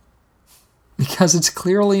 Because it's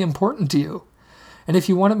clearly important to you. And if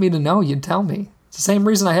you wanted me to know, you'd tell me. It's the same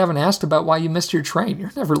reason I haven't asked about why you missed your train.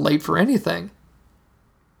 You're never late for anything.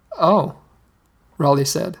 Oh, Raleigh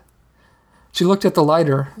said. She looked at the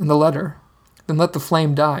lighter and the letter, then let the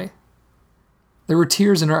flame die. There were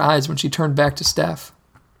tears in her eyes when she turned back to Steph.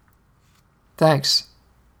 Thanks.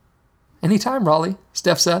 Any time, Raleigh,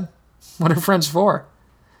 Steph said. What are friends for?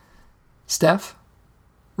 Steph?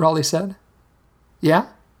 Raleigh said. Yeah?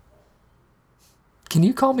 Can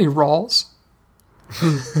you call me Rawls?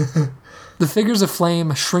 The figures of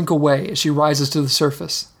flame shrink away as she rises to the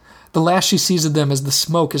surface. The last she sees of them is the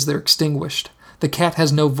smoke as they're extinguished. The cat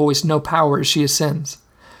has no voice, no power as she ascends.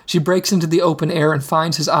 She breaks into the open air and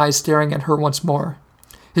finds his eyes staring at her once more.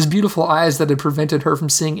 His beautiful eyes that had prevented her from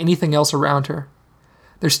seeing anything else around her.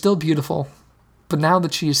 They're still beautiful, but now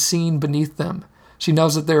that she is seen beneath them, she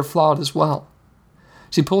knows that they are flawed as well.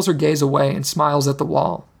 She pulls her gaze away and smiles at the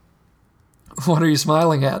wall. What are you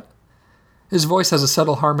smiling at? His voice has a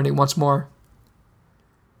subtle harmony once more.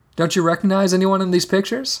 Don't you recognize anyone in these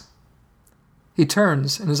pictures? He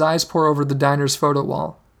turns, and his eyes pour over the diner's photo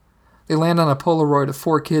wall. They land on a Polaroid of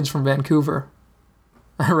 4 kids from Vancouver.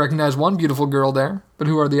 I recognize one beautiful girl there, but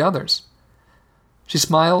who are the others? She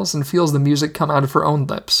smiles and feels the music come out of her own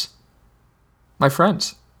lips. My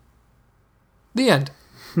friends. The end.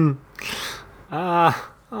 Aww.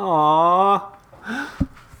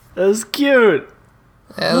 That was cute.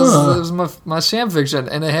 Yeah, it was my sham fiction,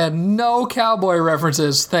 and it had no cowboy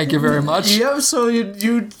references. Thank you very much. Yep, so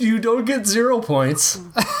you don't get 0 points.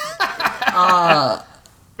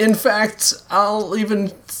 In fact, I'll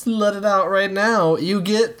even let it out right now. You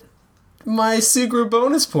get my secret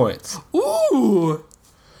bonus points. Ooh!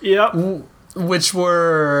 Yep. Which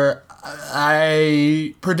were...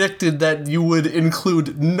 I predicted that you would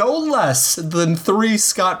include no less than 3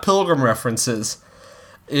 Scott Pilgrim references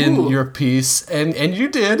in your piece, and you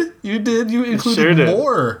did. You included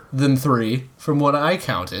more than 3 from what I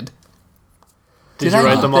counted. Did you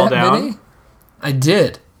write them all down? Many? I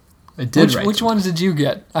did. Which ones did you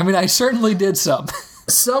get? I mean, I certainly did some.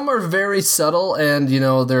 Some are very subtle, and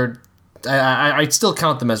they're. I still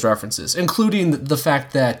count them as references, including the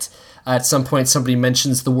fact that at some point somebody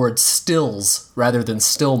mentions the word Stills rather than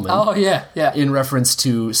Stillman. Oh yeah. In reference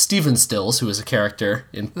to Stephen Stills, who is a character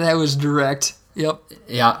in. That was direct. Yep.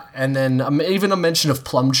 Yeah, and then even a mention of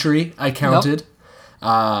Plumtree I counted.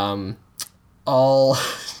 Yep. All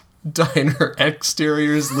diner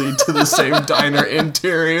exteriors lead to the same diner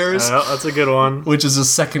interiors. That's a good one. Which is a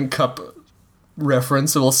Second Cup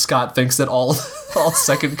reference. Well, Scott thinks that all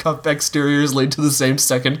Second Cup exteriors lead to the same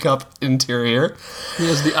Second Cup interior. He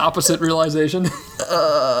has the opposite realization.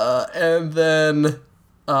 And then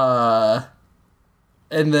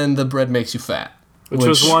the bread makes you fat. Which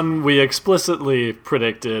was one we explicitly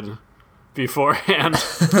predicted beforehand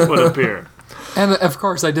would appear. And, of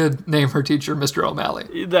course, I did name her teacher Mr.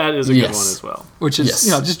 O'Malley. That is a good one as well. Which is,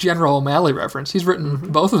 just General O'Malley reference. He's written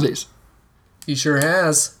both of these. He sure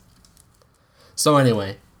has. So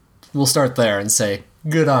anyway, we'll start there and say,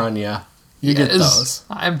 good on ya. You get those.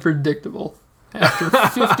 I'm predictable. After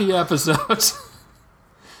 50 episodes.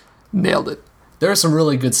 Nailed it. There's some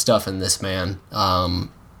really good stuff in this, man. I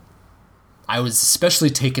was especially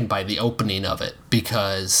taken by the opening of it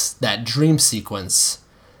because that dream sequence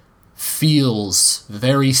feels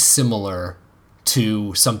very similar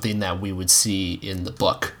to something that we would see in the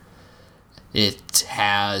book. It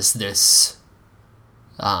has this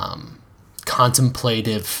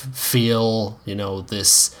contemplative feel,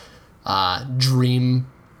 this dream.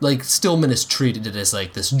 Like, Stillman is treated as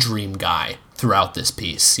like this dream guy throughout this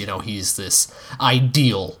piece. He's this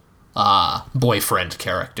ideal boyfriend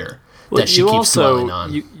character that she keeps dwelling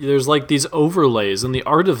on. There's like these overlays in the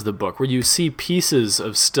art of the book where you see pieces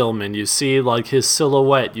of Stillman. You see like his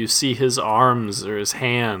silhouette. You see his arms or his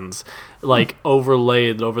hands like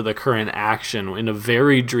overlaid over the current action in a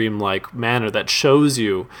very dreamlike manner that shows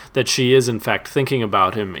you that she is in fact thinking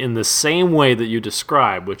about him in the same way that you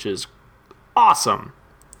describe, which is awesome.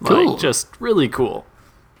 Cool. Like, just really cool.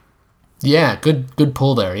 Yeah, good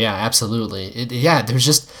pull there. Yeah, absolutely. There's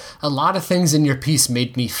just a lot of things in your piece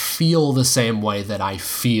made me feel the same way that I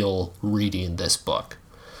feel reading this book.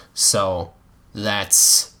 So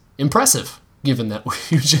that's impressive, given that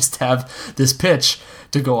you just have this pitch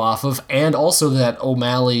to go off of, and also that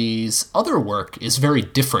O'Malley's other work is very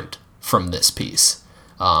different from this piece.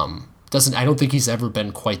 I don't think he's ever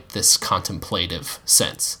been quite this contemplative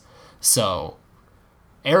since. So,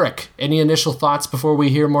 Eric, any initial thoughts before we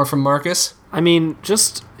hear more from Marcus? I mean,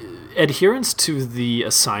 just adherence to the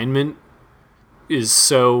assignment is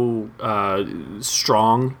so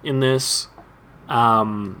strong in this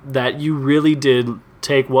that you really did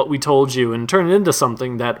take what we told you and turn it into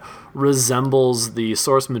something that resembles the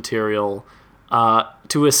source material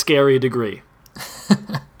to a scary degree.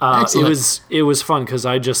 It was fun because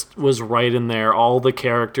I just was right in there. All the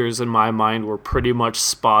characters in my mind were pretty much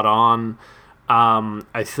spot on.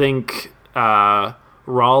 I think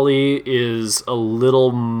Raleigh is a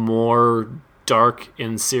little more dark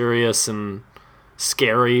and serious and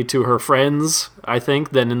scary to her friends, I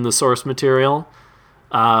think, than in the source material.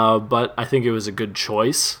 But I think it was a good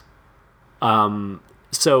choice.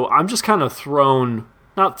 So I'm just kind of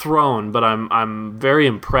not thrown, but I'm very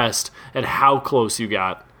impressed at how close you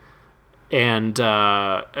got. And,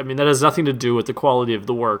 I mean, that has nothing to do with the quality of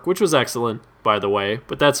the work, which was excellent, by the way,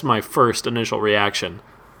 but that's my first initial reaction.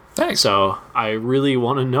 Thanks. So I really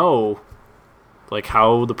want to know, like,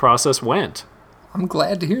 how the process went. I'm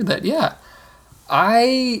glad to hear that, yeah.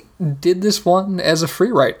 I did this one as a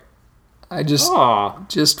free write. I just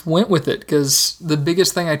went with it, because the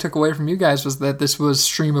biggest thing I took away from you guys was that this was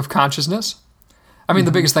stream of consciousness. I mean,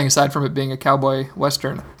 the biggest thing, aside from it being a cowboy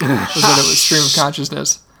western, was that it was stream of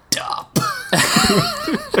consciousness. Stop.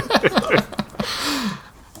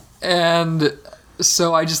 And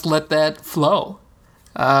so I just let that flow.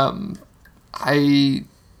 I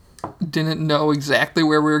didn't know exactly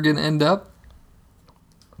where we were going to end up.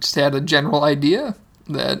 Just had a general idea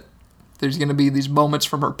that there's going to be these moments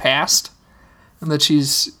from her past, and that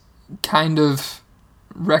she's kind of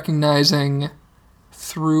recognizing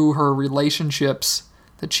through her relationships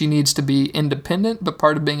that she needs to be independent, but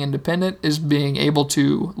part of being independent is being able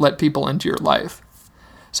to let people into your life.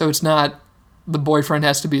 So it's not the boyfriend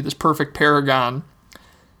has to be this perfect paragon.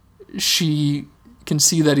 She can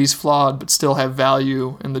see that he's flawed, but still have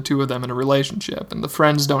value in the two of them in a relationship. And the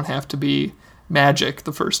friends don't have to be magic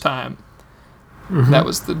the first time. Mm-hmm. That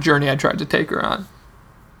was the journey I tried to take her on.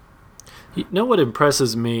 You know what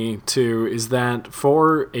impresses me, too, is that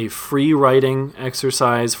for a free writing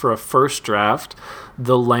exercise for a first draft,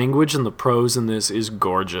 the language and the prose in this is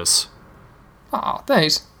gorgeous. Oh,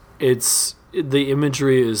 thanks. The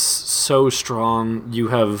imagery is so strong. You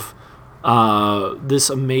have this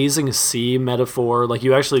amazing sea metaphor. Like,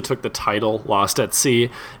 you actually took the title, Lost at Sea,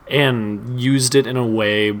 and used it in a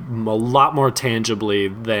way a lot more tangibly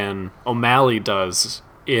than O'Malley does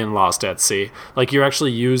in Lost at Sea. Like, you're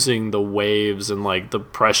actually using the waves and, like, the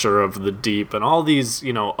pressure of the deep and all these,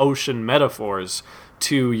 ocean metaphors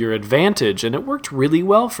to your advantage, and it worked really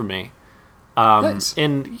well for me. Nice.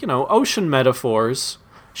 And, ocean metaphors,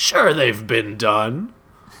 sure, they've been done,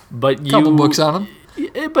 but Couple books on them.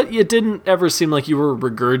 But it didn't ever seem like you were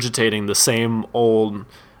regurgitating the same old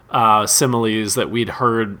similes that we'd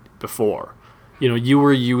heard before. You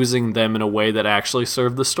were using them in a way that actually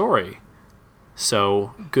served the story.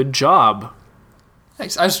 So, good job.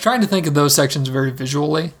 Thanks. I was trying to think of those sections very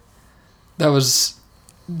visually. That was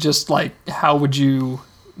just like, how would you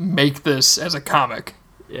make this as a comic?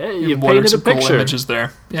 Yeah, you painted a picture. Cool images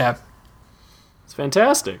there. Yeah. It's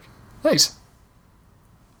fantastic. Thanks.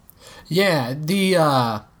 Yeah, the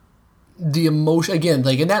emotion again,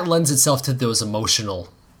 like, and that lends itself to those emotional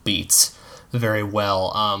beats very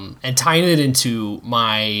well. And tying it into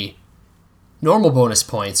my normal bonus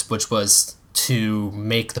points, which was to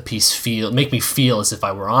make me feel as if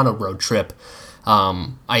I were on a road trip.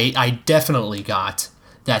 I definitely got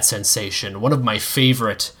that sensation. One of my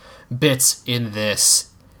favorite bits in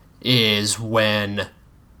this is when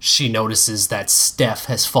she notices that Steph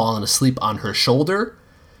has fallen asleep on her shoulder,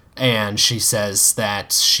 and she says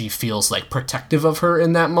that she feels like protective of her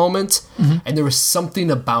in that moment. Mm-hmm. And there was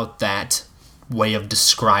something about that way of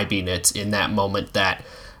describing it in that moment that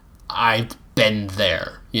I've been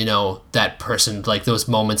there. You know, that person, like those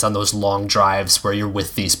moments on those long drives where you're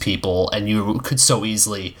with these people and you could so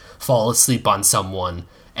easily fall asleep on someone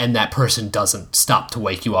and that person doesn't stop to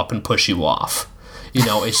wake you up and push you off. You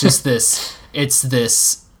know, it's just this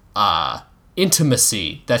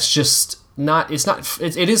intimacy that's just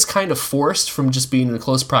it is kind of forced from just being in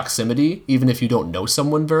close proximity, even if you don't know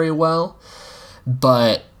someone very well.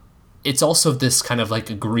 But it's also this kind of like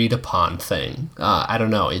agreed upon thing. I don't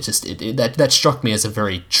know. That struck me as a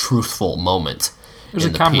very truthful moment. There's a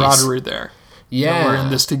camaraderie there. Yeah, we're in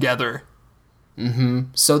this together. Mm-hmm.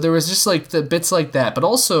 So there was just like the bits like that, but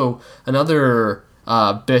also another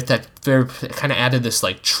bit that very kind of added this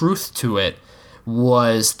like truth to it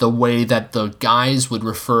was the way that the guys would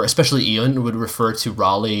refer, especially Ian, would refer to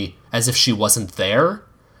Raleigh as if she wasn't there.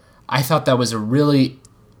 I thought that was a really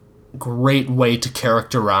great way to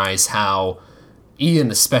characterize how Ian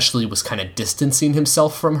especially was kind of distancing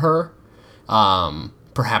himself from her.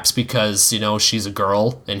 Perhaps because, you know, she's a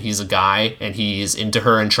girl and he's a guy and he's into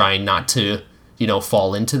her and trying not to, you know,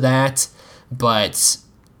 fall into that. But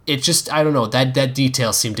it just, I don't know, that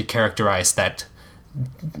detail seemed to characterize that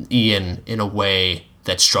Ian in a way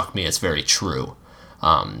that struck me as very true.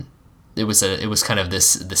 It was kind of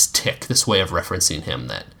this tick, this way of referencing him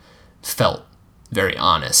that felt very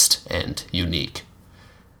honest and unique.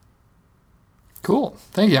 Cool.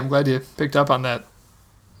 Thank you. I'm glad you picked up on that.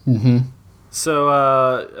 Mm-hmm. So,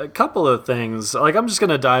 a couple of things. Like, I'm just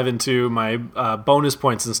gonna dive into my bonus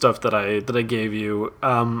points and stuff that I gave you.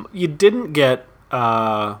 You didn't get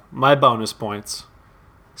my bonus points.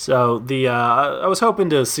 So I was hoping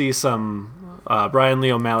to see some Brian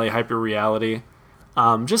Lee O'Malley hyperreality.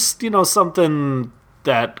 Just, you know, something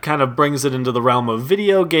that kind of brings it into the realm of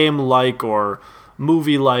video game like or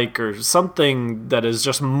movie like or something that is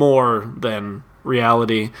just more than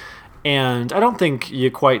reality. And I don't think you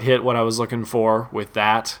quite hit what I was looking for with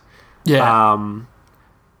that. Yeah.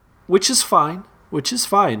 Which is fine,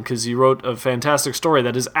 because you wrote a fantastic story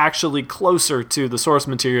that is actually closer to the source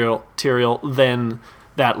material than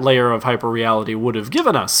that layer of hyperreality would have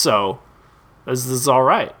given us. So this is all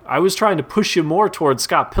right. I was trying to push you more towards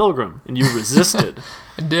Scott Pilgrim, and you resisted.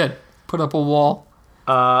 I did. Put up a wall.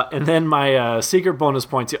 And then my secret bonus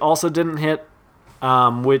points you also didn't hit,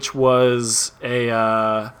 which was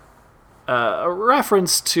a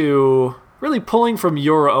reference to really pulling from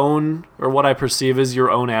your own, or what I perceive as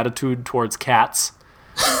your own attitude towards cats,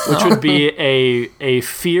 which would be a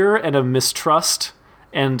fear and a mistrust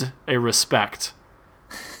and a respect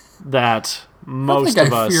that most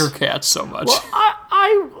of us... I fear cats so much.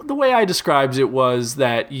 Well, the way I described it was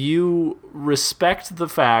that you respect the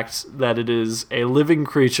fact that it is a living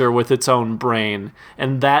creature with its own brain,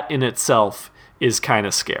 and that in itself is kind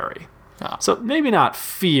of scary. Ah. So maybe not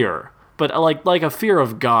fear, but like a fear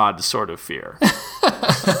of God sort of fear.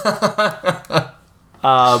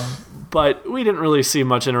 But we didn't really see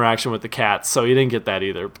much interaction with the cats, so you didn't get that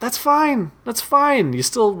either. But that's fine. That's fine. You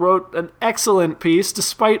still wrote an excellent piece,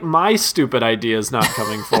 despite my stupid ideas not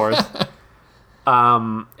coming forth.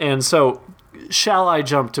 And so, shall I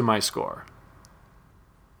jump to my score?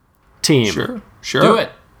 Team. Sure. Do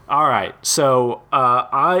it. All right. So,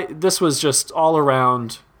 this was just all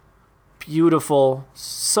around beautiful,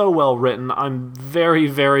 so well written. I'm very,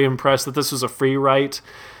 very impressed that this was a free write.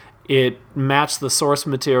 It matched the source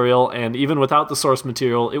material, and even without the source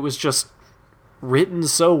material, it was just written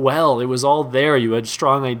so well. It was all there. You had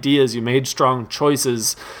strong ideas. You made strong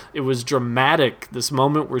choices. It was dramatic. This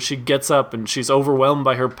moment where she gets up and she's overwhelmed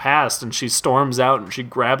by her past, and she storms out and she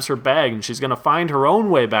grabs her bag and she's going to find her own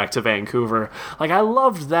way back to Vancouver. Like, I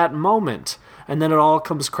loved that moment. And then it all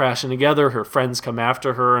comes crashing together. Her friends come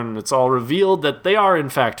after her, and it's all revealed that they are, in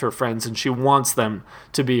fact, her friends, and she wants them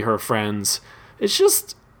to be her friends.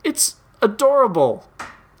 It's adorable.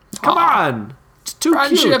 Come on. It's too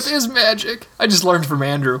Friendship cute. is magic. I just learned from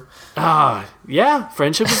Andrew. Yeah,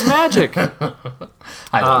 friendship is magic. I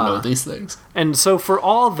don't know these things. And so for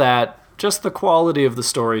all that, just the quality of the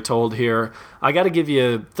story told here, I got to give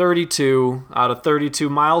you 32 out of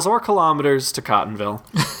 32 miles or kilometers to Cottonville.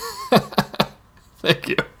 Thank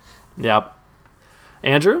you. Yep.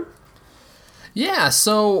 Andrew? Yeah,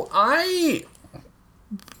 so I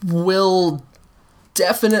will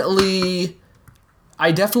definitely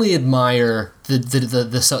admire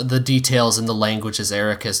the details and the language as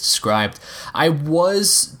Eric has described. I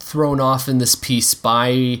was thrown off in this piece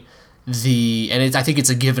by I think it's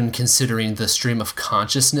a given considering the stream of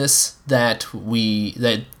consciousness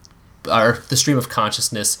the stream of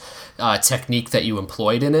consciousness technique that you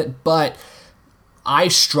employed in it, but I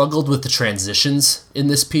struggled with the transitions in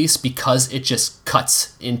this piece because it just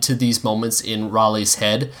cuts into these moments in Raleigh's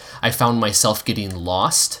head. I found myself getting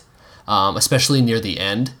lost, especially near the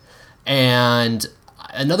end. And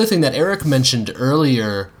another thing that Eric mentioned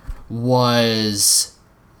earlier was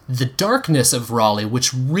the darkness of Raleigh,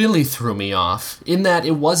 which really threw me off, in that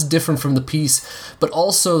it was different from the piece, but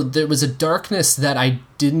also there was a darkness that I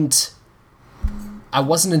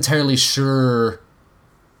wasn't entirely sure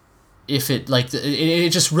if it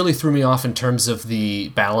just really threw me off in terms of the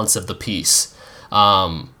balance of the piece.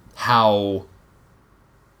 How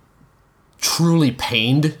truly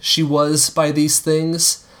pained she was by these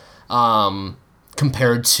things,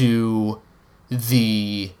 compared to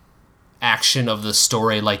the action of the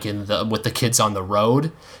story, like with the kids on the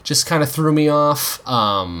road, just kind of threw me off.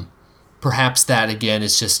 Perhaps that again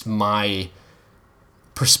is just my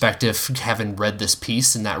perspective, having read this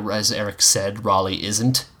piece, and that, as Eric said, Raleigh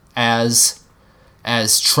isn't as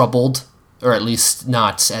troubled, or at least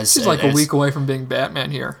not as. She's like a week away from being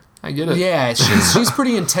Batman here. I get it. Yeah, she's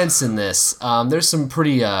pretty intense in this. There's some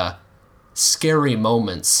pretty scary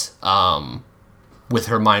moments with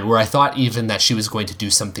her mind, where I thought even that she was going to do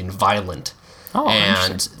something violent,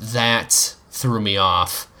 and that threw me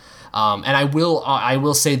off. And I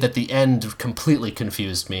will say that the end completely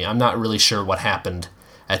confused me. I'm not really sure what happened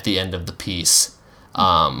at the end of the piece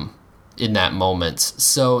in that moment.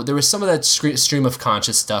 So there was some of that stream of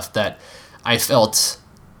conscious stuff that I felt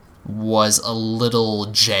was a little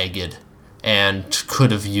jagged and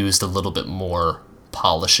could have used a little bit more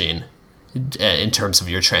polishing in terms of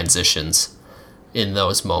your transitions in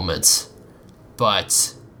those moments.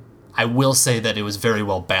 But I will say that it was very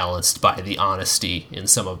well balanced by the honesty in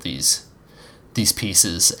some of these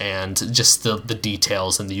pieces, and just the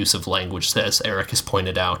details and the use of language, as Eric has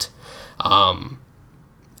pointed out.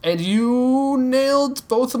 And you nailed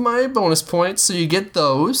both of my bonus points, so you get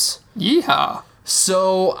those. Yeehaw.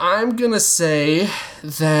 So I'm gonna say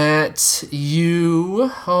that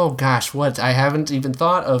I haven't even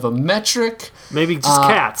thought of a metric. Maybe just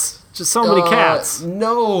cats. Just so many cats.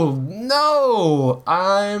 No.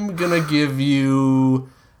 I'm gonna give you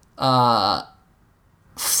 5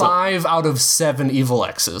 out of 7 evil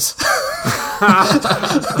X's.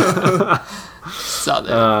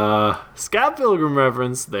 Scott Pilgrim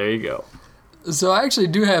reference. There you go. So I actually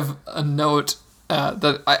do have a note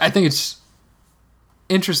that I think it's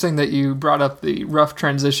interesting that you brought up the rough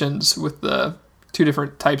transitions with the two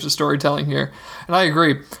different types of storytelling here. And I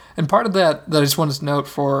agree. And part of that I just wanted to note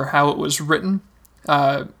for how it was written,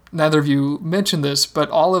 neither of you mentioned this, but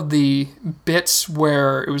all of the bits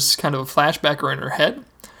where it was kind of a flashback or in her head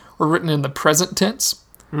were written in the present tense,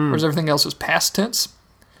 whereas everything else was past tense.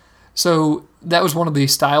 So that was one of the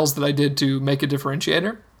styles that I did to make a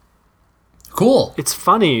differentiator. Cool. It's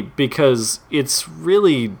funny because it's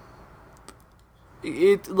really...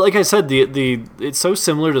 like I said, it's so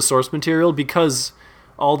similar to source material because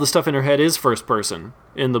all the stuff in her head is first person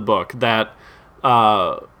in the book, that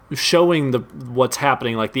showing what's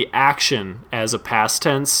happening, like the action as a past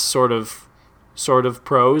tense sort of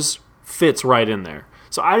prose, fits right in there.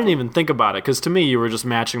 So I didn't even think about it, because to me you were just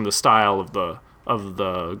matching the style of the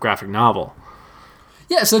graphic novel.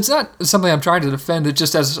 Yeah, so it's not something I'm trying to defend. It's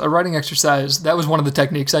just as a writing exercise, that was one of the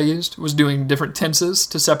techniques I used, was doing different tenses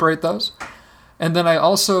to separate those. And then I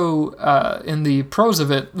also, in the prose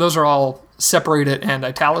of it, those are all separated and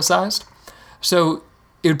italicized. So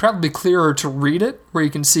it would probably be clearer to read it, where you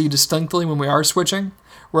can see distinctly when we are switching.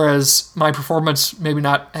 Whereas my performance, maybe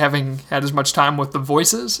not having had as much time with the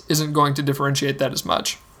voices, isn't going to differentiate that as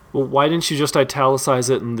much. Well, why didn't you just italicize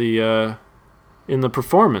it in the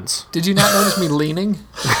performance? Did you not notice me leaning?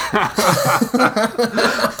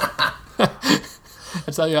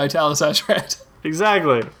 That's how you italicize, right?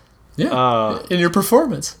 Exactly. Yeah, in your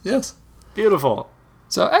performance, yes. Beautiful.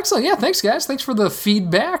 So, excellent. Yeah, thanks, guys. Thanks for the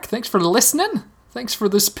feedback. Thanks for listening. Thanks for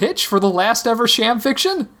this pitch for the last ever Sham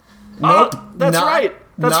Fiction. Nope. That's right.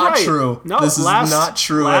 That's not right. True. No, this is not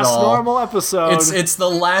true at all. Last normal episode. It's the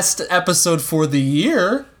last episode for the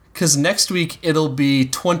year, because next week it'll be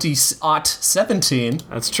 2017.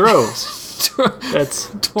 That's true. That's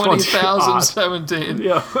 20,017.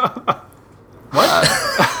 Yeah.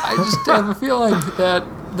 I just have a feeling that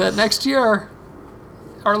next year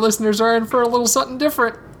our listeners are in for a little something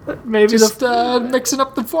different. Maybe Just mixing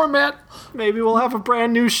up the format. maybe we'll have a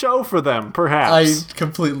brand new show for them, perhaps. I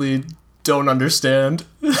completely don't understand.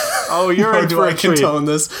 Oh, you're How in do for I a treat. condone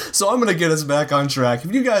this? So I'm going to get us back on track.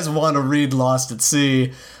 If you guys want to read Lost at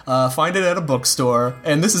Sea, find it at a bookstore.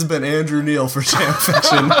 And this has been Andrew Neal for Jam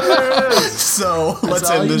Fiction. So let's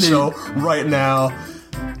all end you the need. show right now.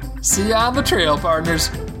 See ya on the trail, partners.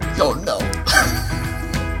 Oh no.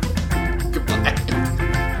 Goodbye.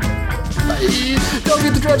 Bye. Don't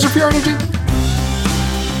get the dredge of pure energy.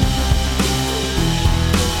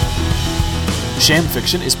 Sham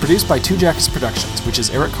Fiction is produced by Two Jackets Productions, which is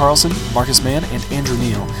Eric Carlson, Marcus Mann, and Andrew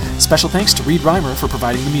Neal. Special thanks to Reed Reimer for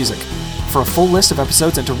providing the music. For a full list of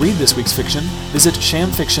episodes and to read this week's fiction, visit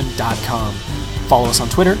shamfiction.com. Follow us on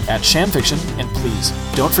Twitter at shamfiction, and please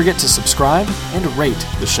don't forget to subscribe and rate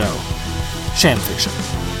the show. Sham Fiction.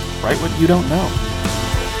 Write what you don't know.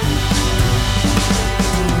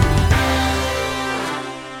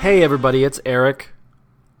 Hey everybody, it's Eric.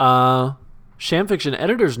 Sham Fiction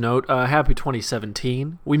editor's note, happy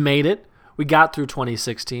 2017. We made it. We got through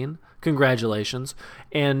 2016. Congratulations.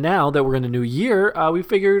 And now that we're in a new year, we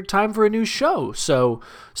figured time for a new show. So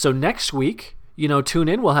next week, tune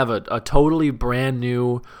in. We'll have a totally brand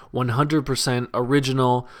new, 100%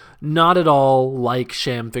 original, not at all like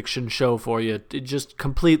Sham Fiction show for you. Just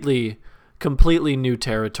completely new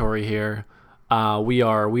territory here. We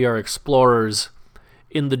are explorers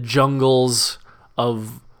in the jungles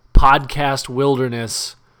of podcast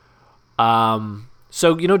wilderness.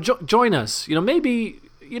 So join us. Maybe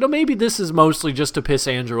this is mostly just to piss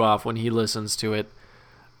Andrew off when he listens to it,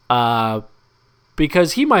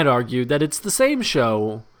 because he might argue that it's the same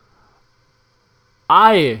show.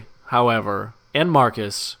 I, however, and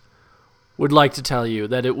Marcus would like to tell you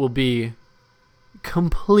that it will be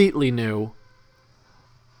completely new.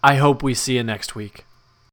 I hope we see you next week.